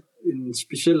selvfølgelig en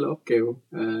speciel opgave.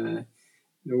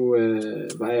 Nu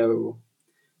var jeg jo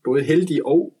både heldig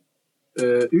og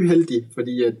uheldig,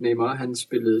 fordi at Neymar han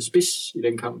spillede spids i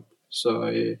den kamp. Så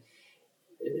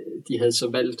de havde så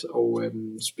valgt at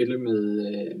spille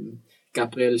med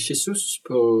Gabriel Jesus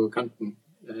på kanten,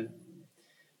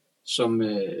 som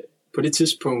på det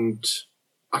tidspunkt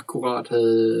akkurat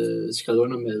havde skrevet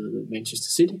under med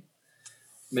Manchester City,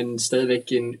 men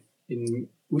stadigvæk en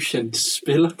ukendt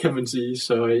spiller, kan man sige,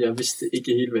 så jeg vidste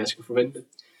ikke helt, hvad jeg skulle forvente.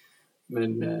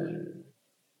 Men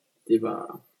det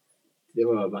var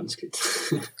vanskeligt.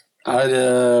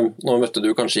 Nå møtte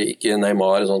du kanskje ikke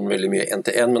Neymar sånn veldig mye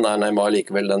 1-1, men er Neymar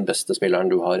likevel den beste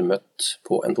spilleren du har møtt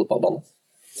på en fotballbane?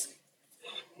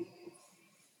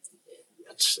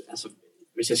 Altså,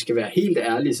 hvis jeg skal være helt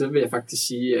ærlig, så vil jeg faktisk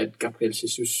sige, at Gabriel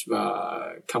Jesus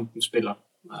var kampens spiller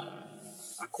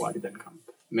akkurat i den kamp.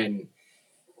 Men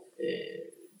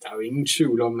der er jo ingen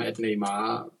tvivl om, at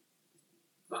Neymar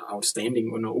var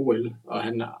outstanding under OL, og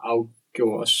han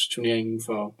afgjorde også turneringen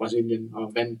for Brasilien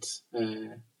og vandt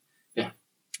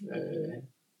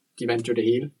De vandt jo det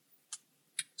hele.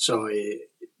 Så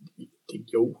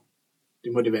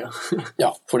det må det være. Ja,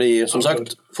 fordi som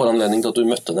sagt, foranledningen til at du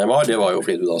møtte Neymar, det var jo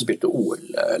fordi du da spilte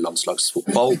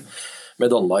OL-landslagsfotball med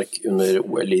Danmark under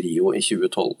OL i Rio i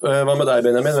 2012. Hvad med dig,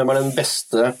 Benjamin? Hvem er den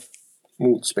bedste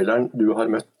motspilleren du har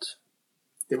mødt?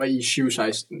 Det var i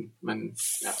 2016, men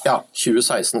ja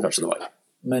 2016 kanskje det var.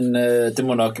 Men det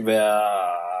må nok være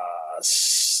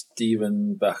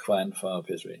Steven Bergwijn fra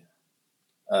PSV.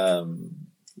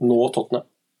 Nu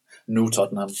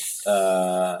Tottenham.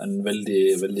 En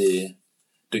vældig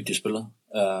dygtig spiller.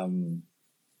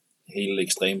 Helt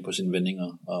ekstrem på sine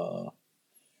vendinger og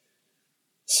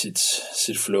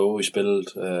sit flow i spillet.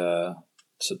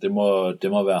 Så det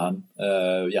må være han.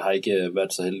 Jeg har ikke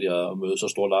været så heldig at møde så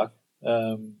stor lag.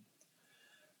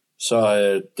 Så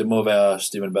det må være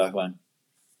Steven Bergwijn.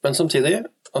 Men samtidig,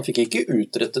 han fik ikke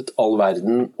utrettet all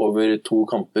verden over 2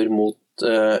 kamper mot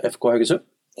FK Haugesund.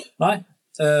 Nej,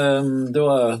 det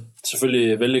var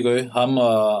selvfølgelig vældig gøy. Ham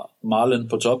og Marlon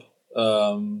på top,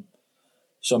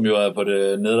 som jo er på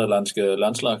det nederlandske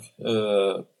landslag,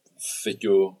 fik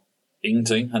jo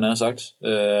ingenting, han har sagt.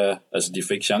 Altså, de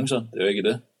fik chancer, det er jo ikke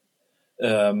det.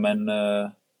 Men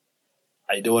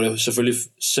det var det selvfølgelig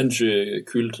sindssygt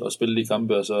kyldt at spille de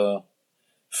kampe, og så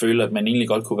føle, at man egentlig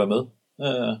godt kunne være med,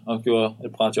 og gjorde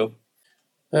et bra job.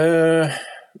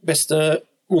 Bedste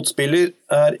motspiller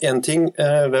er en ting.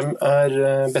 Hvem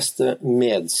er bedste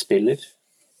medspiller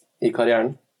i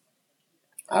karrieren?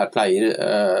 Her pleier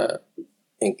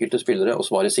enkelte spillere å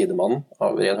svare sidemannen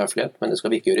av ren høflighet, men det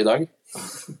skal vi ikke gjøre i dag.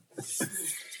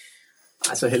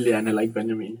 Så heldig er han heller ikke,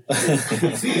 Benjamin.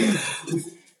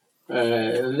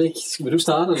 Jeg ved ikke, vil du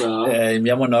starte? Eller?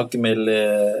 Jeg må nok melde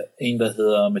en, der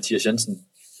hedder Mathias Jensen,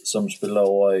 som spiller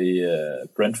over i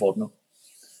Brentford nu.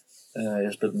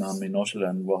 Jeg spillede med ham i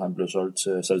Nordsjælland, hvor han blev solgt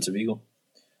til Celta Vigo.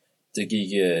 Det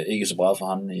gik ikke så bra for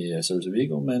ham i Celta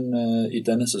Vigo, men i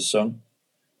denne sæson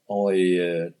over i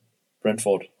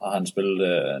Brentford har han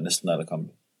spillet næsten alle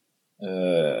kampe.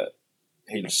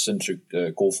 Helt sindssygt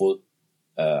god fod.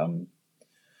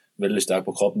 Vældig stærk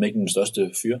på kroppen, ikke den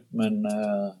største fyr, men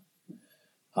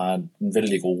har en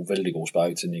vældig god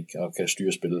sparketeknik og kan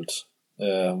styre spillet.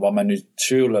 Var man i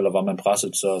tvivl, eller var man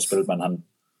presset, så spillede man han.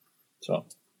 Så.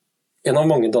 En av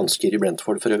mange dansker i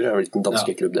Brentford for øvrig, er vel den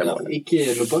danske klub der. Ikke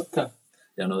Lobotka.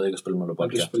 Jeg nåede ikke at spille med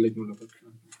Lobotka. Du spiller ikke med Lobotka.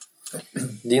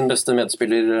 Din bedste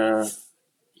medspiller?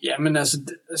 Jamen altså,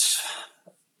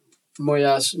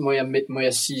 må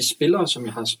jeg sige spillere, som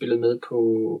jeg har spillet med på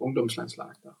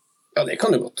ungdomslandslaget der? Ja, det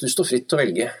kan du godt. Du står frit til at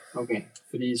vælge. Okay,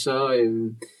 fordi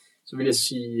så vil jeg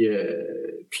sige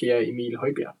Pierre Emil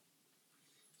Højbjerg,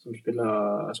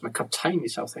 som er kaptajn i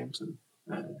Southampton.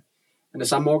 Han er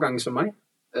samme årgang som mig,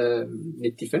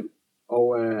 95,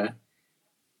 og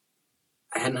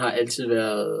han har altid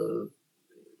været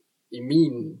i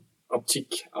min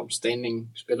optik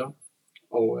outstanding spiller,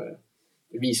 og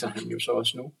det viser han jo så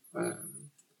også nu.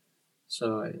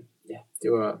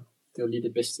 Det var lige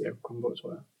det bedste, jeg kunne komme på,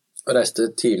 tror jeg. Og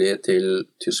rejste tidligt til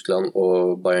Tyskland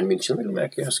og Bayern München, vil jeg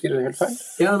ikke huske det helt fejl?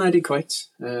 Ja, nej, det er korrekt.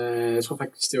 Jeg tror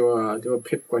faktisk, det var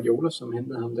Pep Guardiola, som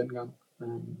hentede ham dengang.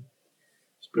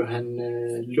 Så blev han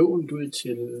lånt ud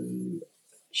til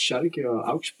Schalke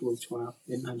og Augsburg, tror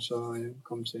jeg, inden han så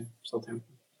kom til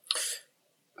Southampton.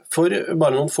 For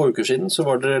bare noen få uker siden så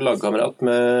var dere lagkamerat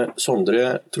med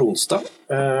Sondre Tronstad.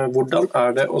 Hvordan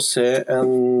er det å se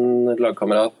en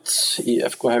lagkamerat i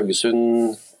FK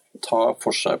Haugesund ta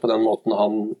for seg på den måten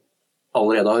han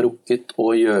allerede har rukket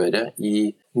å gjøre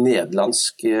i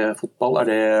nederlandsk fotball? Er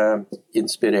det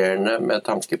inspirerende med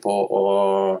tanke på å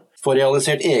få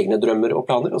realisert egne drømmer og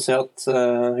planer, og se at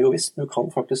jo visst, du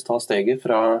kan faktisk ta steget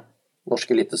fra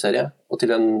norsk eliteserie og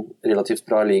til en relativt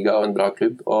bra liga og en bra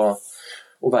klubb, og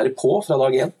være på fra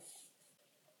dag 1?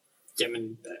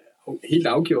 Jamen, helt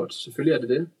afgjort. Selvfølgelig er det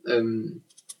det.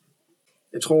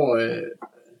 Jeg tror,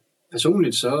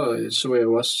 personligt så jeg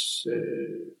jo også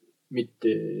mit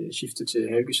skifte til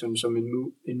Haugesund som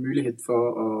en mulighed for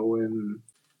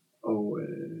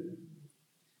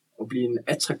at blive en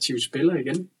attraktiv spiller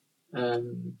igen.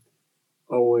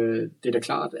 Og det er da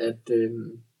klart, at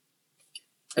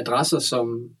adresser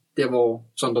som der, hvor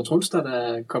Sondre Tronstad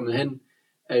er kommet hen,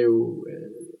 er jo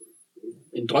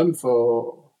en drøm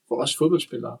for os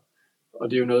fodboldspillere. Og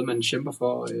det er jo noget, man kæmper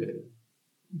for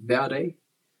hver dag.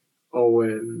 Og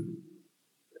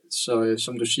så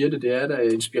som du siger det er da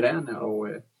inspirerende, og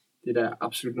det er da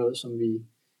absolut noget,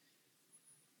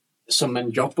 som man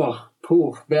jobber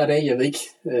på hver dag. Jeg ved ikke,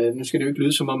 nu skal det jo ikke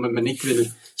lyde som om, at man ikke vil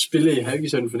spille i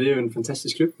Haugesund, for det er jo en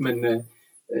fantastisk klub, men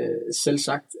selv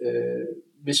sagt,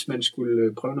 hvis man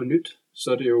skulle prøve noget nyt,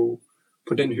 så er det jo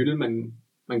på den hylde, man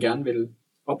man gerne vil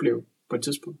opleve på et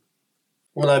tidspunkt.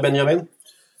 Men dig, Benjamin?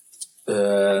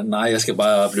 Nej, jeg skal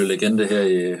bare blive legende her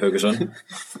i Haugesund.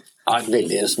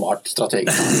 Veldig smart strateg.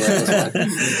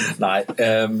 Nej,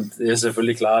 det er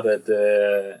selvfølgelig klart, at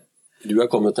Du er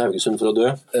kommet til Haugesund for at dø.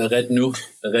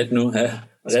 Ret nu, ja.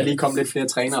 Der skal lige komme lidt flere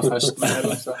trænere først.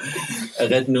 Så.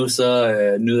 Ret nu, så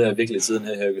nyder jeg virkelig tiden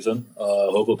her i Haugesund,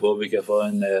 og håber på, at vi kan få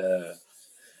en,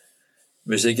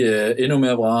 hvis ikke endnu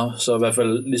mere bra, så i hvert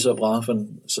fald lige så bra for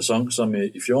en sæson som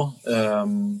i fjor,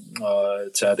 og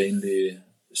tager det egentlig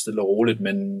stille og roligt,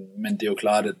 men det er jo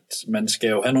klart, at man skal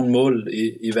jo have nogle mål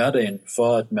i hverdagen,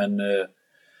 for at man,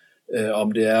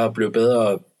 om det er at blive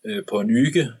bedre på en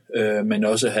uge, men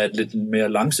også have et lidt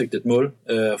mere langsigtet mål,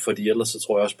 fordi ellers så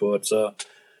tror jeg også på, at så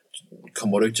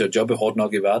kommer du ikke til at jobbe hårdt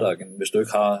nok i hverdagen, hvis du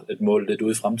ikke har et mål lidt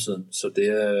ude i fremtiden. Så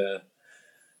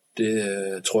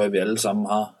det tror jeg, vi alle sammen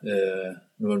har.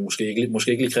 Nu er det måske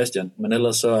ikke lige Christian, men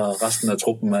ellers så resten af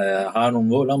truppen har nogle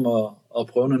mål om at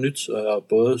prøve noget nyt,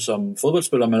 både som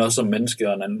fodboldspiller, men også som menneske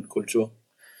og en anden kultur.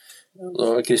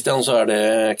 Og Christian, så er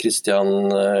det Christian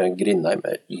Grindheim.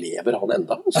 Lever han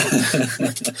enda?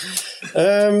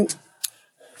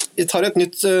 Jeg tar et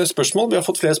nytt spørsmål. Vi har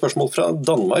fått flere spørsmål fra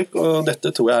Danmark, og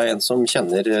dette tror jeg er en som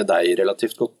kjenner deg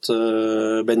relativt godt,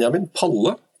 Benjamin.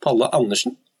 Palle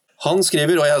Andersen. Han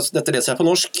skriver, og dette leser jeg på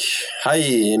norsk: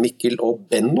 Hei, Mikkel og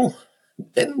Benno.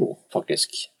 Benno, faktisk.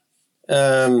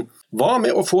 Hva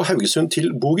med å få Haugesund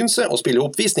til Bogense og spille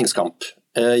oppvisningskamp?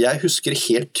 Jeg husker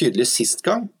helt tydelig sist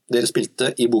gang dere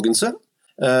spilte i Bogense.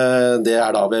 Det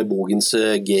er da ved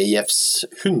Bogense GIFs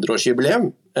 100-årsjubileum,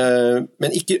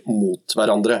 men ikke mot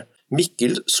hverandre.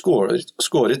 Mikkel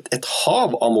skåret et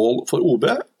hav av mål for OB,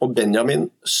 og Benjamin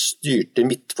styrte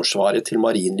midtforsvaret til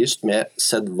Marienlyst med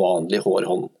sedvanlig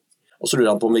hårhånd. Og så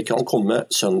lurer han på om vi kan komme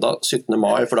søndag 17.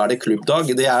 mai, for da er det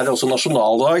klubbdag. Det er også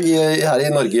nasjonaldag her i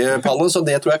Norge, Palle, så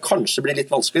det tror jeg kanskje blir litt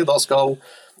vanskelig. Da skal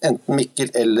enten Mikkel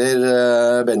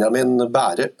eller Benjamin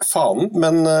bære fanen,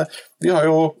 men vi har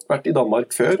jo vært i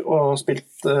Danmark før og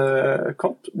spilt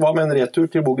kamp. Hva med en retur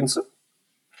til Bogense?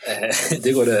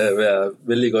 Det kunne da være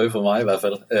veldig gøy for mig i hvert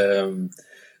fald.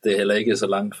 Det er heller ikke så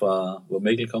langt fra, hvor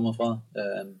Mikkel kommer fra.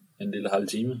 En lille halv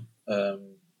time.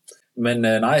 Men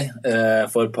nej,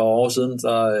 for et par år siden,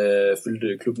 så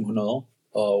fyldte klubben 100 år,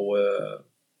 og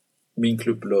min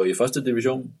klub lå i første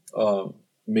division, og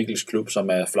Mikkels klub, som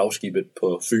er flagskibet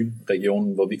på Fyn,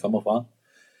 regionen, hvor vi kommer fra.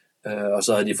 Og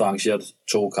så har de arrangeret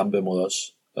 2 kampe mod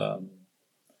os.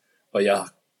 Og jeg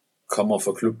kommer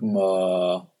fra klubben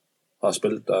og har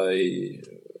spillet der i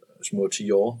små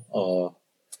 10 år, og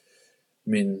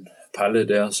min Palle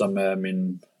der, som er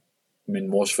min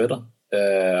mors fætter,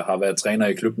 har været træner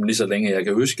i klubben lige så længe jeg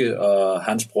kan huske, og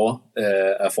hans bror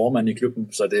er formand i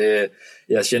klubben, så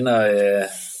jeg kender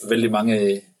vældig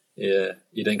mange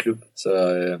i den klub, så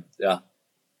ja.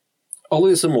 Alle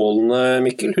disse målene,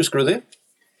 Mikkel, husker du det?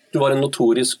 Du var en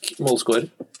notorisk målscorer.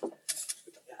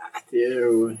 Ja, det er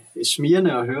jo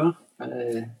smirrende at høre.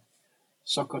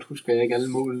 Så godt husker jeg ikke alle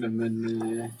målene, men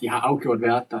de har afgjort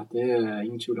været der. Det er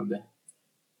ingen tvivl om det.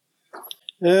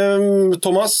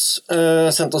 Thomas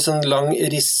sendte oss en lang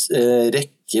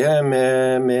rekke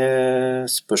med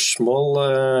spørsmål.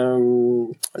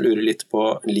 Jeg lurer litt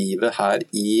på livet her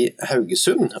i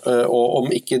Haugesund, og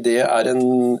om ikke det er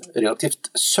en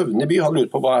relativt søvnig by. Han lurer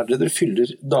på hva er det dere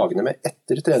fyller dagene med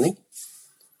etter trening?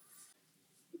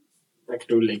 Der kan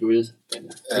du lægge ud.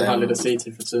 Du har lidt at se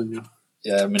til for tiden, jo.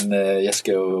 Ja, men jeg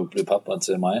skal jo blive pappa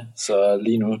til mig, så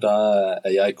lige nu der er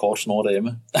jeg i kort snor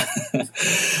derhjemme.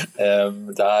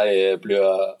 Der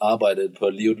bliver arbejdet på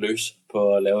livet løs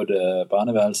på at lave et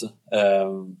barneværelse.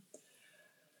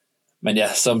 Men ja,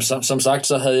 som sagt,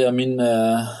 så havde jeg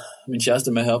min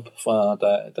kæreste med herop fra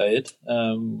dag 1,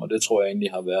 og det tror jeg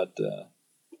egentlig har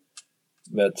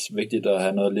været vigtigt at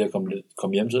have noget lige at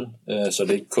komme hjem til, så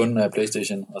det ikke kun er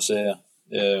PlayStation og serier.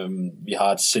 Vi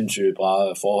har et sindssygt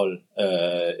bra forhold,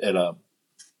 eller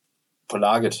på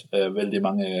laget, vældig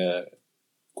mange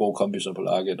gode kompiser på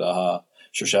laget, der har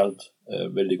socialt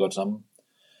vældig godt sammen.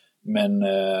 Men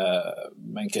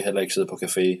man kan heller ikke sidde på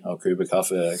café og købe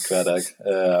kaffe hver dag,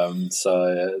 så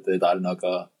det er dejligt nok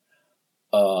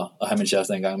at have min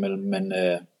kæreste en gang imellem,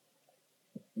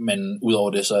 men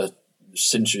udover det, så er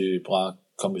sindssygt bra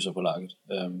kompiser på laget.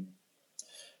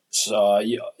 Så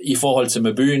i forhold til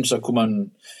med byen, så kunne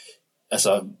man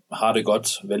have det godt,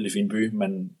 vældig fin by,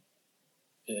 men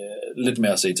lidt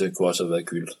mere at se til kunne også have været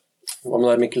kyldt. Hvad med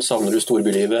dig, Mikkel? Savner du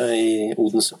storbylivet i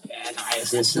Odense? Ja, nej,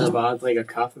 altså jeg sidder bare og drikker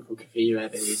kaffe på café hver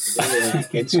dag, så det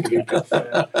er ganske hyggeligt.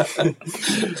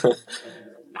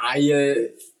 Nej,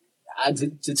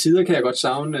 til tider kan jeg godt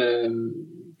savne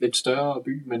lidt større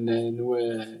by, men nu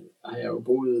har jeg jo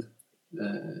boet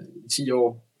i 10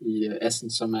 år i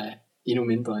Assen, som er endnu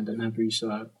mindre end den her by,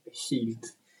 så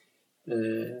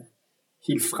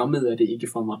helt fremmed er det ikke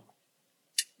for mig.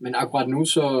 Men akkurat nu,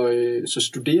 så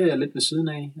studerer jeg lidt ved siden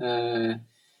af. Jeg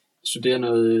studerer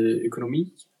noget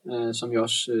økonomi, som jeg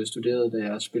også studerede, da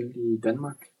jeg spillede i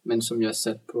Danmark, men som jeg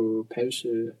satte på pause,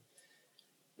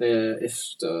 da jeg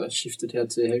efter skiftet her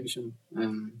til Haugesund.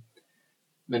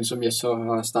 Men som jeg så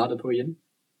har startet på igen.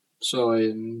 Så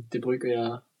det bruger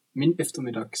jeg min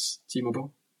eftermiddagstimer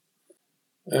på.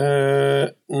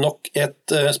 Nok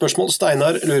et spørsmål.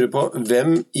 Steinar lurer på,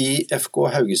 hvem i FK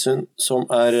Haugesund som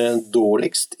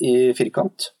dårligst i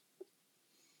firkant?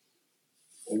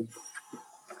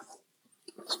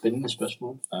 Spændende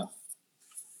spørgsmål. Ja.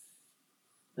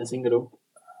 Hvad tænker du?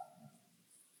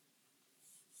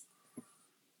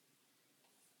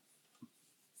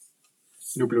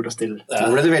 Nu blev der stille. Ja.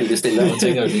 Nu blev det veldig stille.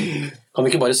 Kan vi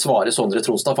ikke bare svare Sondre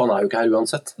Tronstad, for han jo ikke her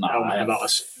uansett? Nej, han var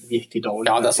også virkelig dårlig.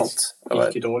 Ja, det er sant.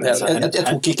 Virkelig dårlig. Jeg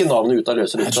tok ikke navnet ut av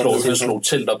løselufta. Han slog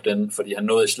telt op den, fordi han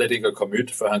nåede slet ikke at komme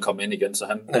ud, før han kom ind igen, så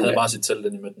han havde bare sit telt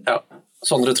ind i midten. Ja,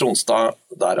 Sondre Tronstad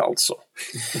der altså.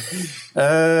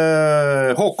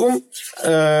 Håkon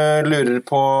lurer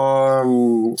på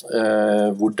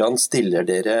hvordan stiller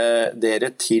dere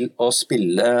til å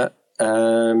spille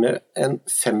med en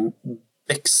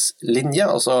 5-backs-linje,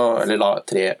 altså, eller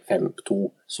da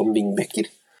 3-5-2 som wingbacker,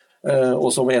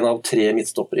 og som en av 3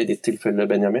 midtstoppere i ditt tilfelle,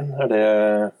 Benjamin. Er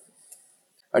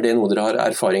det noe dere har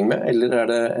erfaring med, eller er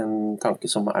det en tanke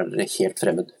som dere helt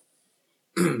fremmed?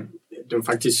 Det var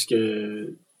faktisk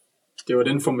det var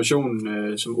den formation,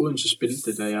 som Odense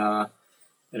spilte, da jeg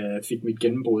fik mit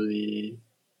gennembrud i,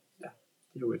 ja,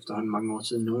 det er jo efterhånden mange år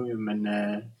siden nu, men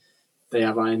da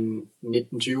jeg var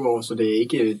 19-20 år, så det er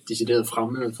ikke decideret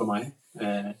fremmed for mig.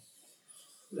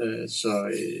 Så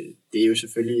det er jo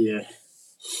selvfølgelig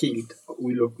helt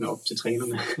udelukkende op til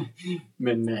trænerne.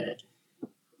 Men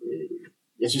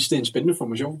jeg synes, det er en spændende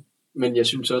formation. Men jeg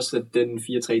synes også, at den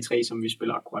 4-3-3, som vi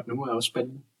spiller akkurat nu, er også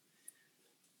spændende.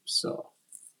 Så.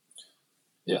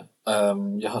 Ja,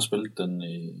 jeg har spillet den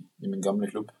i min gamle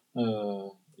klub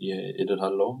i 1,5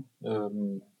 år.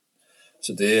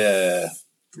 Så det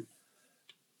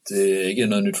er ikke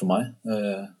noget nyt for mig.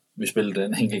 Vi spillede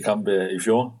en enkelt kamp i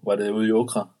fjor, var det ude i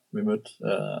Åkra, vi mødte.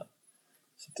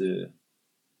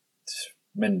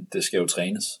 Men det skal jo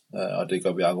trænes, og det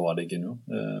gør vi akkurat ikke endnu.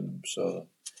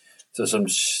 Så som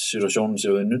situationen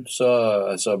ser ud i nyt,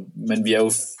 men vi er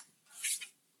jo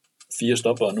 4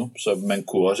 stoppere nu, så man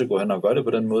kunne også gå hen og gøre det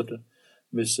på den måde,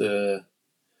 hvis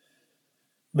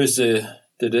det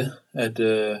er det, at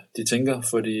de tænker,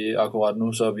 fordi akkurat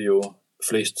nu, så er vi jo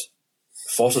flest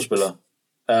forsvarsspillere,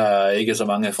 er ikke så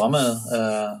mange fremad,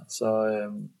 så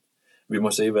vi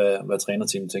må se, hvad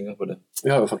trænerteamet tænker på det. Vi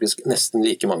har jo faktisk næsten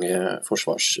like mange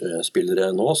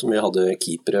forsvarsspillere nå, som vi havde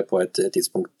keepere på et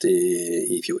tidspunkt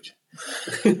i fjor.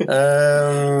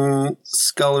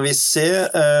 Skal vi se,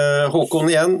 Håkon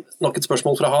igjen, nok et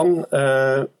spørsmål fra han.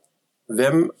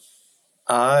 Hvem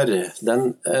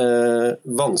den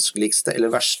vanskeligste eller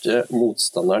værste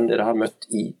modstanderen dere har møtt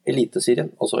i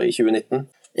Eliteserien, altså i 2019?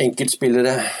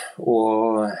 Enkeltspillere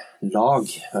og lag,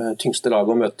 tyngste lag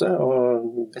å møte, og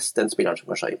den spilleren som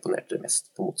kanskje har imponert mest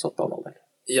på motsatt banehalvdel.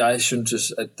 Jeg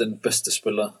synes, at den bedste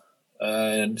spiller,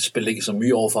 spiller ikke så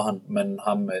mye over for han, men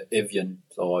ham Evian,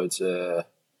 der røg til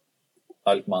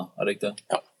Alkmaar, er det ikke det?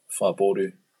 Ja. Fra Bodø.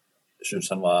 Jeg synes,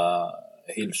 han var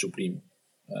helt sublim.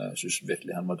 Jeg synes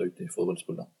virkelig, han var dygtig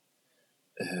fodboldspiller.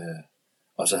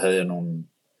 Og så havde jeg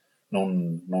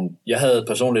jeg havde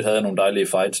personligt nogle dejlige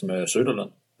fights med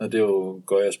Søderland. Det er jo,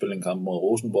 går jeg at spille en kamp mod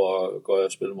Rosenborg, og går jeg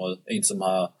at spille mod en, som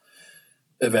har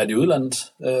været i udlandet,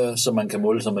 så man kan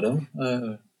måle sig med dem.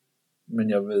 Men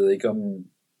jeg ved ikke om,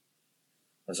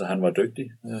 altså han var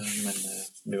dygtig, men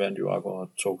vi vandt jo akkurat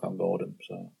 2 kampe over dem,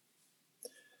 så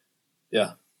ja.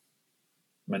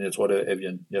 Men jeg tror, det er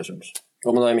Evian, jeg synes.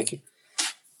 Hvad med dig, Mikkel?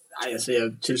 Nej, altså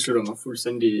jeg tilslutter mig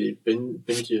fuldstændig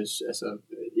Benji's. Altså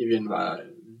Evian var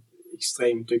en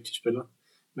ekstremt dygtig spiller,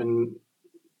 men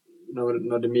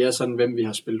når det er mere sådan, hvem vi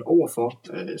har spillet overfor,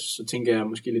 så tænker jeg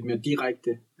måske lidt mere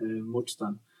direkte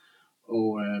modstand.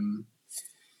 Og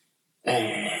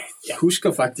jeg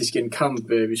husker faktisk en kamp,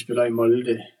 vi spiller i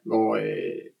Molde, hvor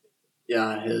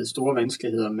jeg havde store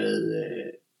vanskeligheder med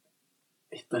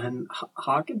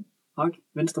Hagen,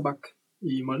 vensterbak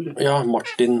i Molde. Ja,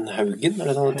 Martin Haugen, er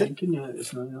det sådan noget? Haugen, ja,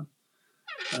 sådan noget, ja.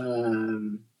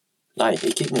 Nej,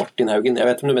 ikke Martin Haugen. Jeg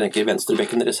vet om du mener ikke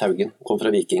venstrebekken deres Haugen, kom fra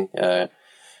Viking.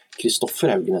 Kristoffer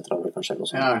Haugen heter han kanskje. Eller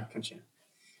ja, kanskje.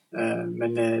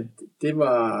 Men det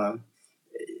var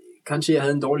kanskje jeg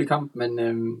havde en dårlig kamp, men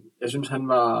jeg synes,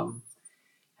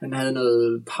 han havde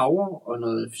noget power og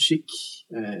noget fysik,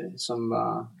 som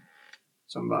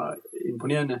var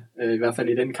imponerende, i hvert fald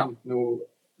i den kamp. Nu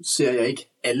ser jeg ikke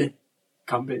alle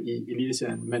kampe i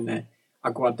Eliteserien, men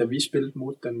akkurat da vi spillede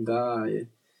mod dem,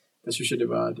 der synes jeg, det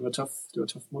var tough. Det var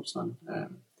tough modstand.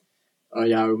 Og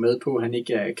jeg er jo med på, at han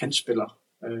ikke er kantspiller.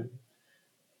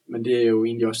 Men det er jo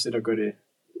egentlig også det, der gør det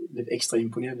lidt ekstra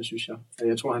imponerende, synes jeg.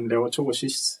 Jeg tror, han laver 2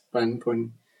 assist, blandt andet på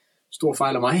en stor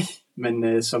fejl af mig,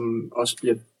 men som også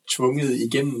bliver tvunget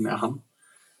igennem af ham.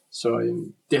 Så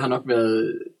det har nok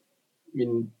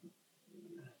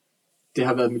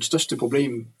været mit største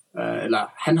problem,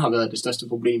 eller han har været det største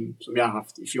problem, som jeg har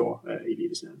haft i fjor i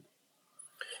Eliteserien.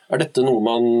 Er dette noe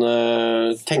man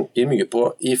tenker mye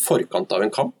på i forkant av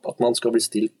en kamp, at man skal bli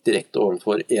stilt direkte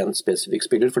overfor en spesifikk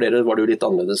spiller? For dere var det jo litt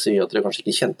annerledes i at dere kanskje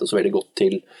ikke kjente så veldig godt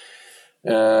til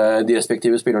de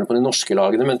respektive spillerne på de norske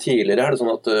lagene, men tidligere er det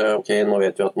sånn at ok, nå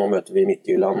vet vi at nå møter vi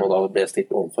Midtjylland, og da ble jeg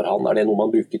stilt overfor han. Er det noe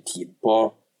man bruker tid på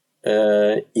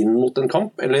inn mot en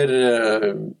kamp, eller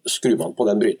skrur man på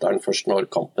den bryteren først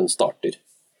når kampen starter?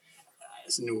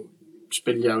 Altså nu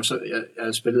spillede jeg jo så,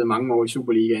 jeg spillede mange år i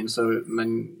Superligaen, så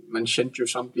man kendte jo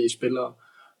samtlige spillere,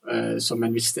 så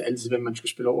man vidste altid, hvem man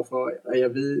skulle spille over for, og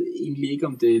jeg ved egentlig ikke,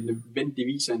 om det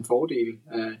nødvendigvis er en fordel.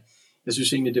 Jeg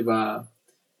synes egentlig,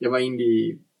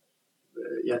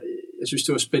 jeg synes,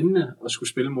 det var spændende at skulle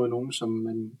spille mod nogen, som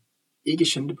man ikke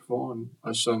kendte på forhånd,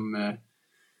 og som,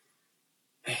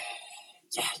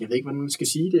 jeg ved ikke, hvordan man skal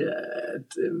sige det,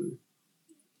 at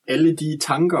alle de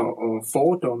tanker og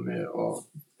fordomme og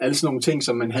alle sådan nogle ting,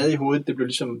 som man havde i hovedet, det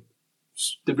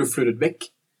blev flyttet væk,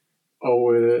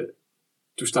 og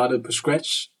du startede på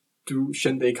scratch, du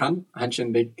kendte ikke han, og han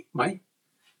kendte ikke mig,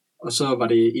 og så var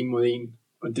det 1 mod 1,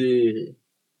 og det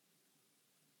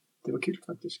var kult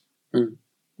faktisk.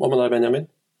 Hvad med dig, Benjamin?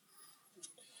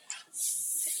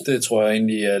 Det tror jeg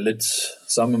egentlig er lidt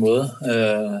samme måde.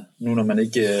 Nu når man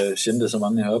ikke kendte så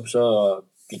mange heroppe, så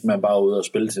gik man bare ud og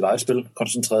spille sit eget spil,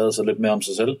 koncentrerede sig lidt mere om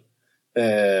sig selv.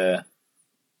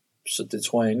 Så det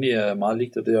tror jeg egentlig er meget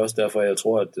likt, og det er også derfor, jeg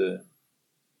tror, at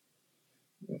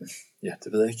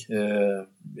det ved jeg ikke.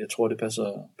 Jeg tror, det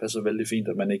passer vældig fint,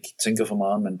 at man ikke tænker for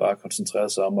meget, men bare koncentrerer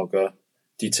sig om at gøre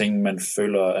de ting, man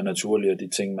føler er naturlige, og de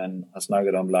ting, man har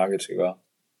snakket om, laget skal gøre.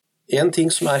 En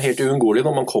ting som er helt uundgåelig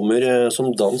når man kommer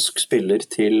som dansk spiller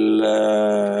til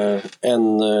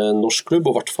en norsk klubb,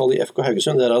 og i hvert fall i FK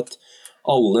Haugesund, det er at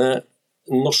alle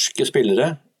norske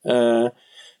spillere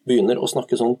begynner å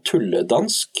snakke sånn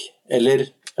tulledansk, eller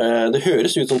det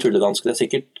høres ut som tulledansk, det er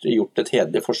sikkert gjort et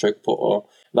hederlig forsøk på å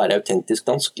være autentisk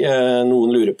dansk.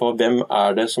 Noen lurer på hvem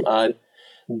er det som er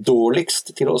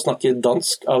dårligst til å snakke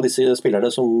dansk av disse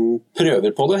spillerne som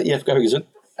prøver på det i FK Haugesund?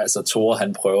 Altså Thor,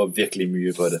 han prøver virkelig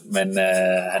mye på det, men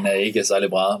han er ikke særlig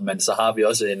bra. Men så har vi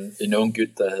også en ung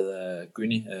gut, der hedder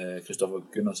Günni, Kristoffer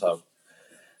Günnershav.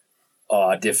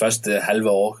 Og det er først halve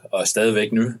år, og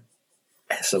stadigvæk nu.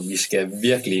 Altså, vi skal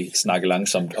virkelig snakke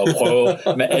langsomt og prøve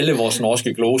med alle vores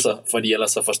norske gloser, fordi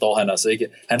ellers så forstår han os ikke.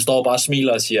 Han står bare og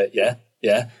smiler og siger,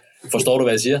 ja. Forstår du,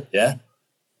 hvad jeg siger? Ja.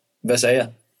 Hvad sagde jeg?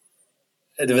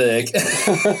 Det ved jeg ikke.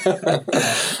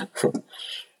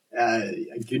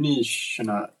 Günni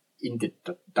skjønner intet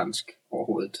dansk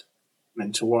overhovedet,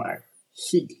 men Thor er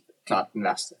helt klart den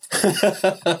værste.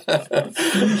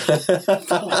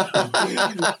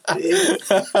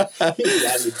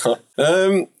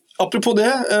 Apropos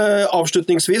det,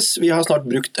 avslutningsvis, vi har snart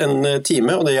brukt en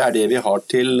time, og det er det vi har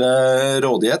til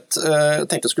rådighet. Jeg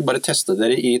tenkte jeg skulle bare teste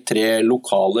dere i 3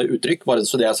 lokale uttrykk, bare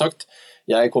så det er sagt.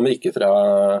 Jeg kommer ikke fra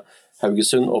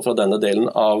Haugesund og fra denne delen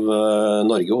av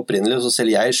Norge opprinnelig, så selv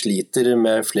jeg sliter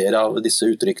med flere av disse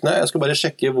uttrykkene. Jeg skal bare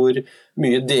sjekke hvor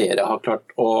mye dere har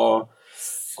klart å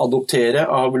adoptere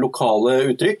av lokale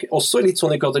uttrykk. Også litt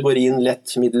sånn i kategorien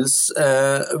lett, middels,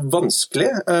 vanskelig.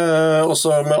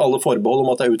 Også med alle forbehold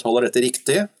om at jeg uttaler dette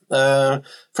riktig.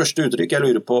 Første uttrykk jeg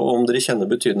lurer på om dere kjenner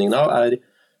betydningen av er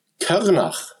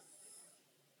Körner.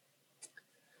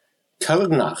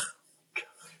 Körner.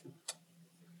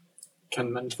 Kan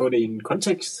man få det i en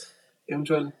kontekst,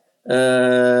 eventuelt?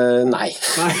 Nei,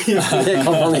 det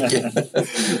kan man ikke.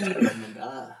 Men da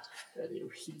er det jo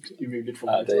helt umuligt for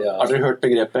mig. Har dere hørt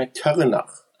begrepet Körner?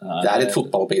 Det er et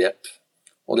fotballbegrep,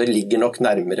 og det ligger nok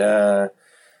nærmere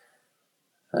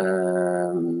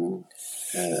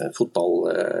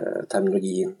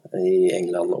fotballterminologien i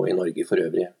England og i Norge for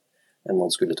øvrig, enn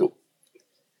man skulle tro.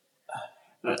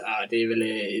 Det er vel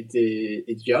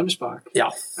et hjørnespark? Ja,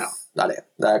 det er det.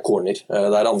 Det er corner.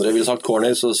 Der andre ville sagt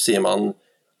corner, så sier man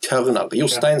Körner.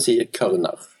 Jostein sier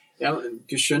Körner. Ja,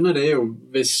 du skjønner det jo,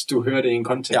 hvis du hører det i en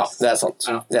kontekst. Ja, det er sant.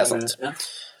 Det er sant.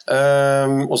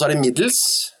 Og så det middels.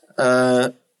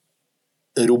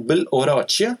 Rubbel og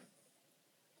rache.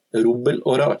 Rubbel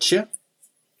og rache.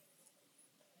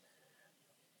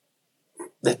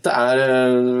 Dette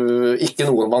ikke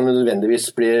noe man nødvendigvis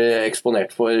blir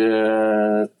eksponert for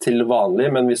til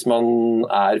vanlig, men hvis man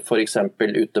for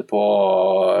eksempel ute på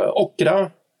Åkra,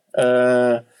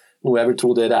 noe jeg vil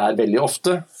tro dere veldig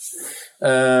ofte,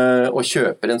 og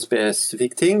kjøper en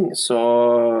spesifikk ting, så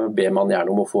ber man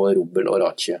gjerne om å få rubbel og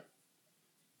rache.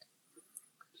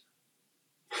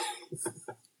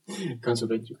 Kanskje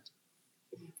det ikke.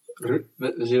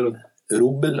 Hva sier du?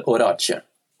 Rubbel og rache.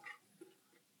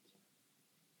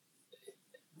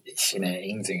 Kjenner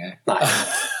ingenting av. Nei.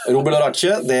 Rubbel og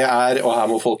rache, det og her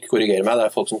må folk korrigere meg,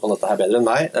 det folk som kan dette her bedre enn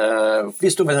meg.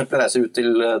 Hvis du for eksempel reiser ut til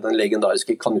den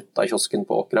legendariske Kanutta-kiosken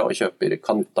på Åkra og kjøper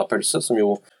Kanutta-pølse, som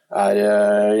jo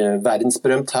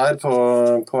verdensberømt her på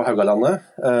Haugalandet,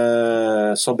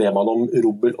 så ber man om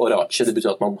rubbel og rache. Det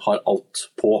betyr at man har alt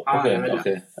på. Okay.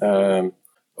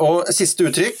 Og siste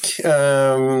uttrykk,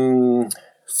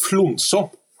 flonso.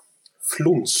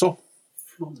 Flonso.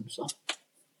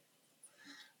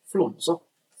 Flonso.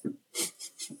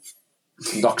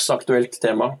 Dagsaktuelt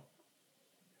tema.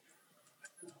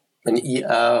 Men I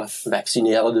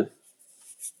vaksineret.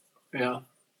 Ja.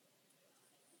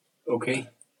 Ok.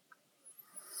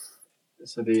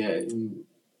 Så det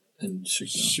en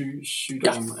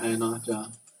sygdom af en art, ja.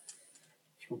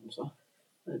 Flonso.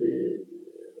 Det...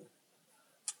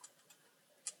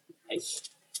 Nej.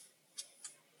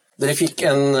 Dere fikk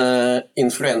en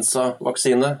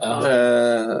influensa-vaksine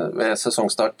ved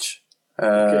sesongstart.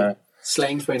 Okay.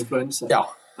 Slang for influensa? Ja.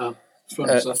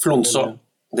 Flonso. Flonso,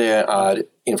 det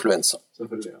influensa.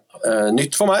 Selvfølgelig, ja.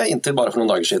 Nytt for meg, inntil bare for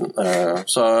noen dager siden.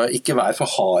 Så ikke vær for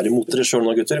harde mot dere selv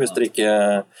nå, gutter, hvis dere ikke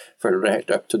føler dere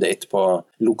helt up to date på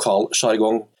lokal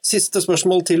jargong. Siste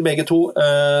spørsmål til begge to.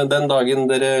 Den dagen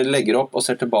dere legger opp og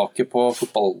ser tilbake på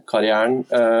fotballkarrieren,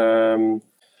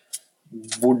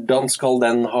 hvordan skal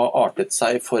den ha artet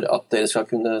seg for at dere skal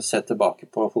kunne se tilbake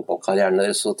på fotballkarrieren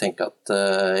deres og tenke at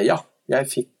ja, jeg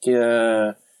fikk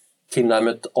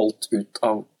tilnærmet alt ut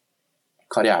av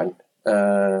karrieren.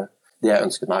 Det jeg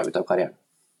ønsket meg ut av karrieren.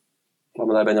 Hva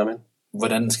med deg, Benjamin?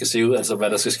 Hvordan den skal se ud, altså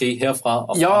hvad der skal ske herfra?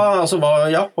 Og ja, altså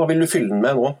hva vil du fylle den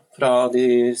med nå fra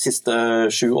de siste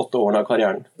 7-8 årene av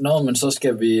karrieren? Nå, men så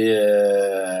skal vi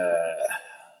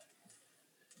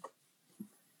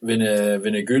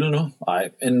vinde gylden nu? Nej,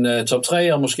 en top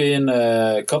 3 og måske en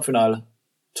cupfinale.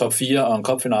 Top 4 og en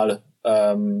cupfinale.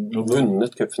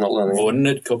 Vundet cupfinale.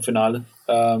 Vundet cupfinale.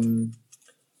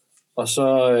 Og så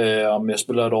om jeg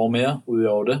spiller et år mere ud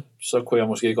over det, så kunne jeg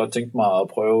måske godt tænke mig at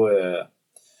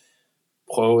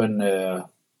prøve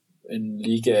en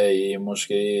liga i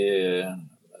måske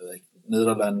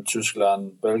Nederland,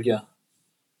 Tyskland, Belgien.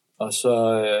 Og så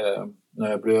når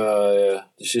jeg bliver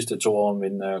de sidste 2 år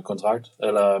min kontrakt,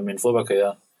 eller min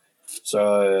fodboldkarriere, så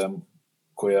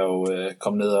kunne jeg jo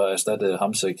komme ned og erstatte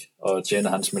Hamsik og tjene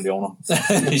hans millioner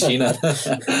i Kina.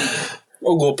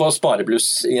 Og gå på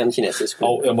sparebluss i en kinesisk klub.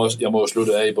 Og jeg må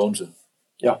slutte af i Bogense.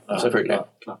 Ja, selvfølgelig.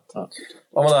 Ja.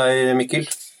 Hva med deg, Mikkel?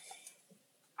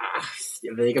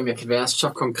 Jeg ved ikke, om jeg kan være så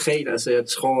konkret. Altså, jeg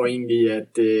tror egentlig,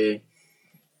 at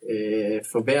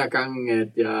for hver gang, at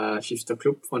jeg skifter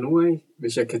klub fra nu af,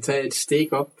 hvis jeg kan tage et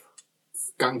steg op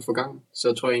gang for gang,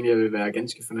 så tror jeg egentlig, jeg vil være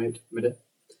ganske fornøjd med det.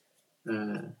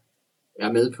 Jeg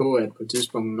er med på, at på et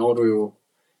tidspunkt, når du jo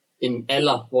en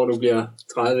alder, hvor du bliver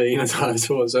 30, 31,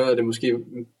 2, så er det måske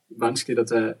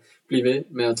vanskeligt at blive ved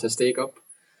med at tage steg op.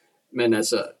 Men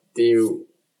altså, det er jo,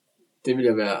 det vil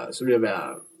jeg være, så vil jeg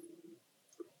være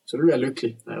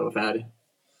lykkelig, når jeg var færdig.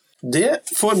 Det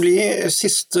får bli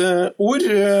siste ord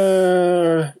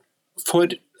for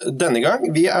denne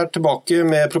gang. Vi tilbake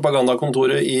med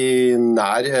propagandakontoret i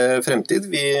nær fremtid.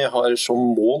 Vi har som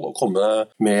mål å komme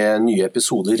med nye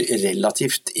episoder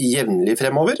relativt jevnlig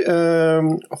fremover.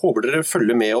 Håper dere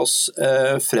følger med oss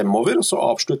fremover, og så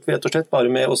avslutter vi rett og slett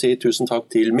bare med å si tusen takk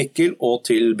til Mikkel og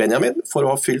til Benjamin for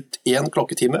å ha fylt 1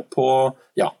 klokketime på,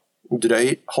 ja,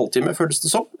 drøy halvtime føles det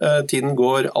som. Tiden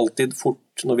går alltid fort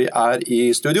når vi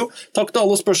i studio. Takk til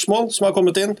alle spørsmål som har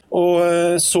kommet inn, og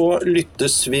så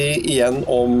lyttes vi igjen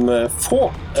om få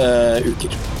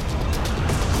uker.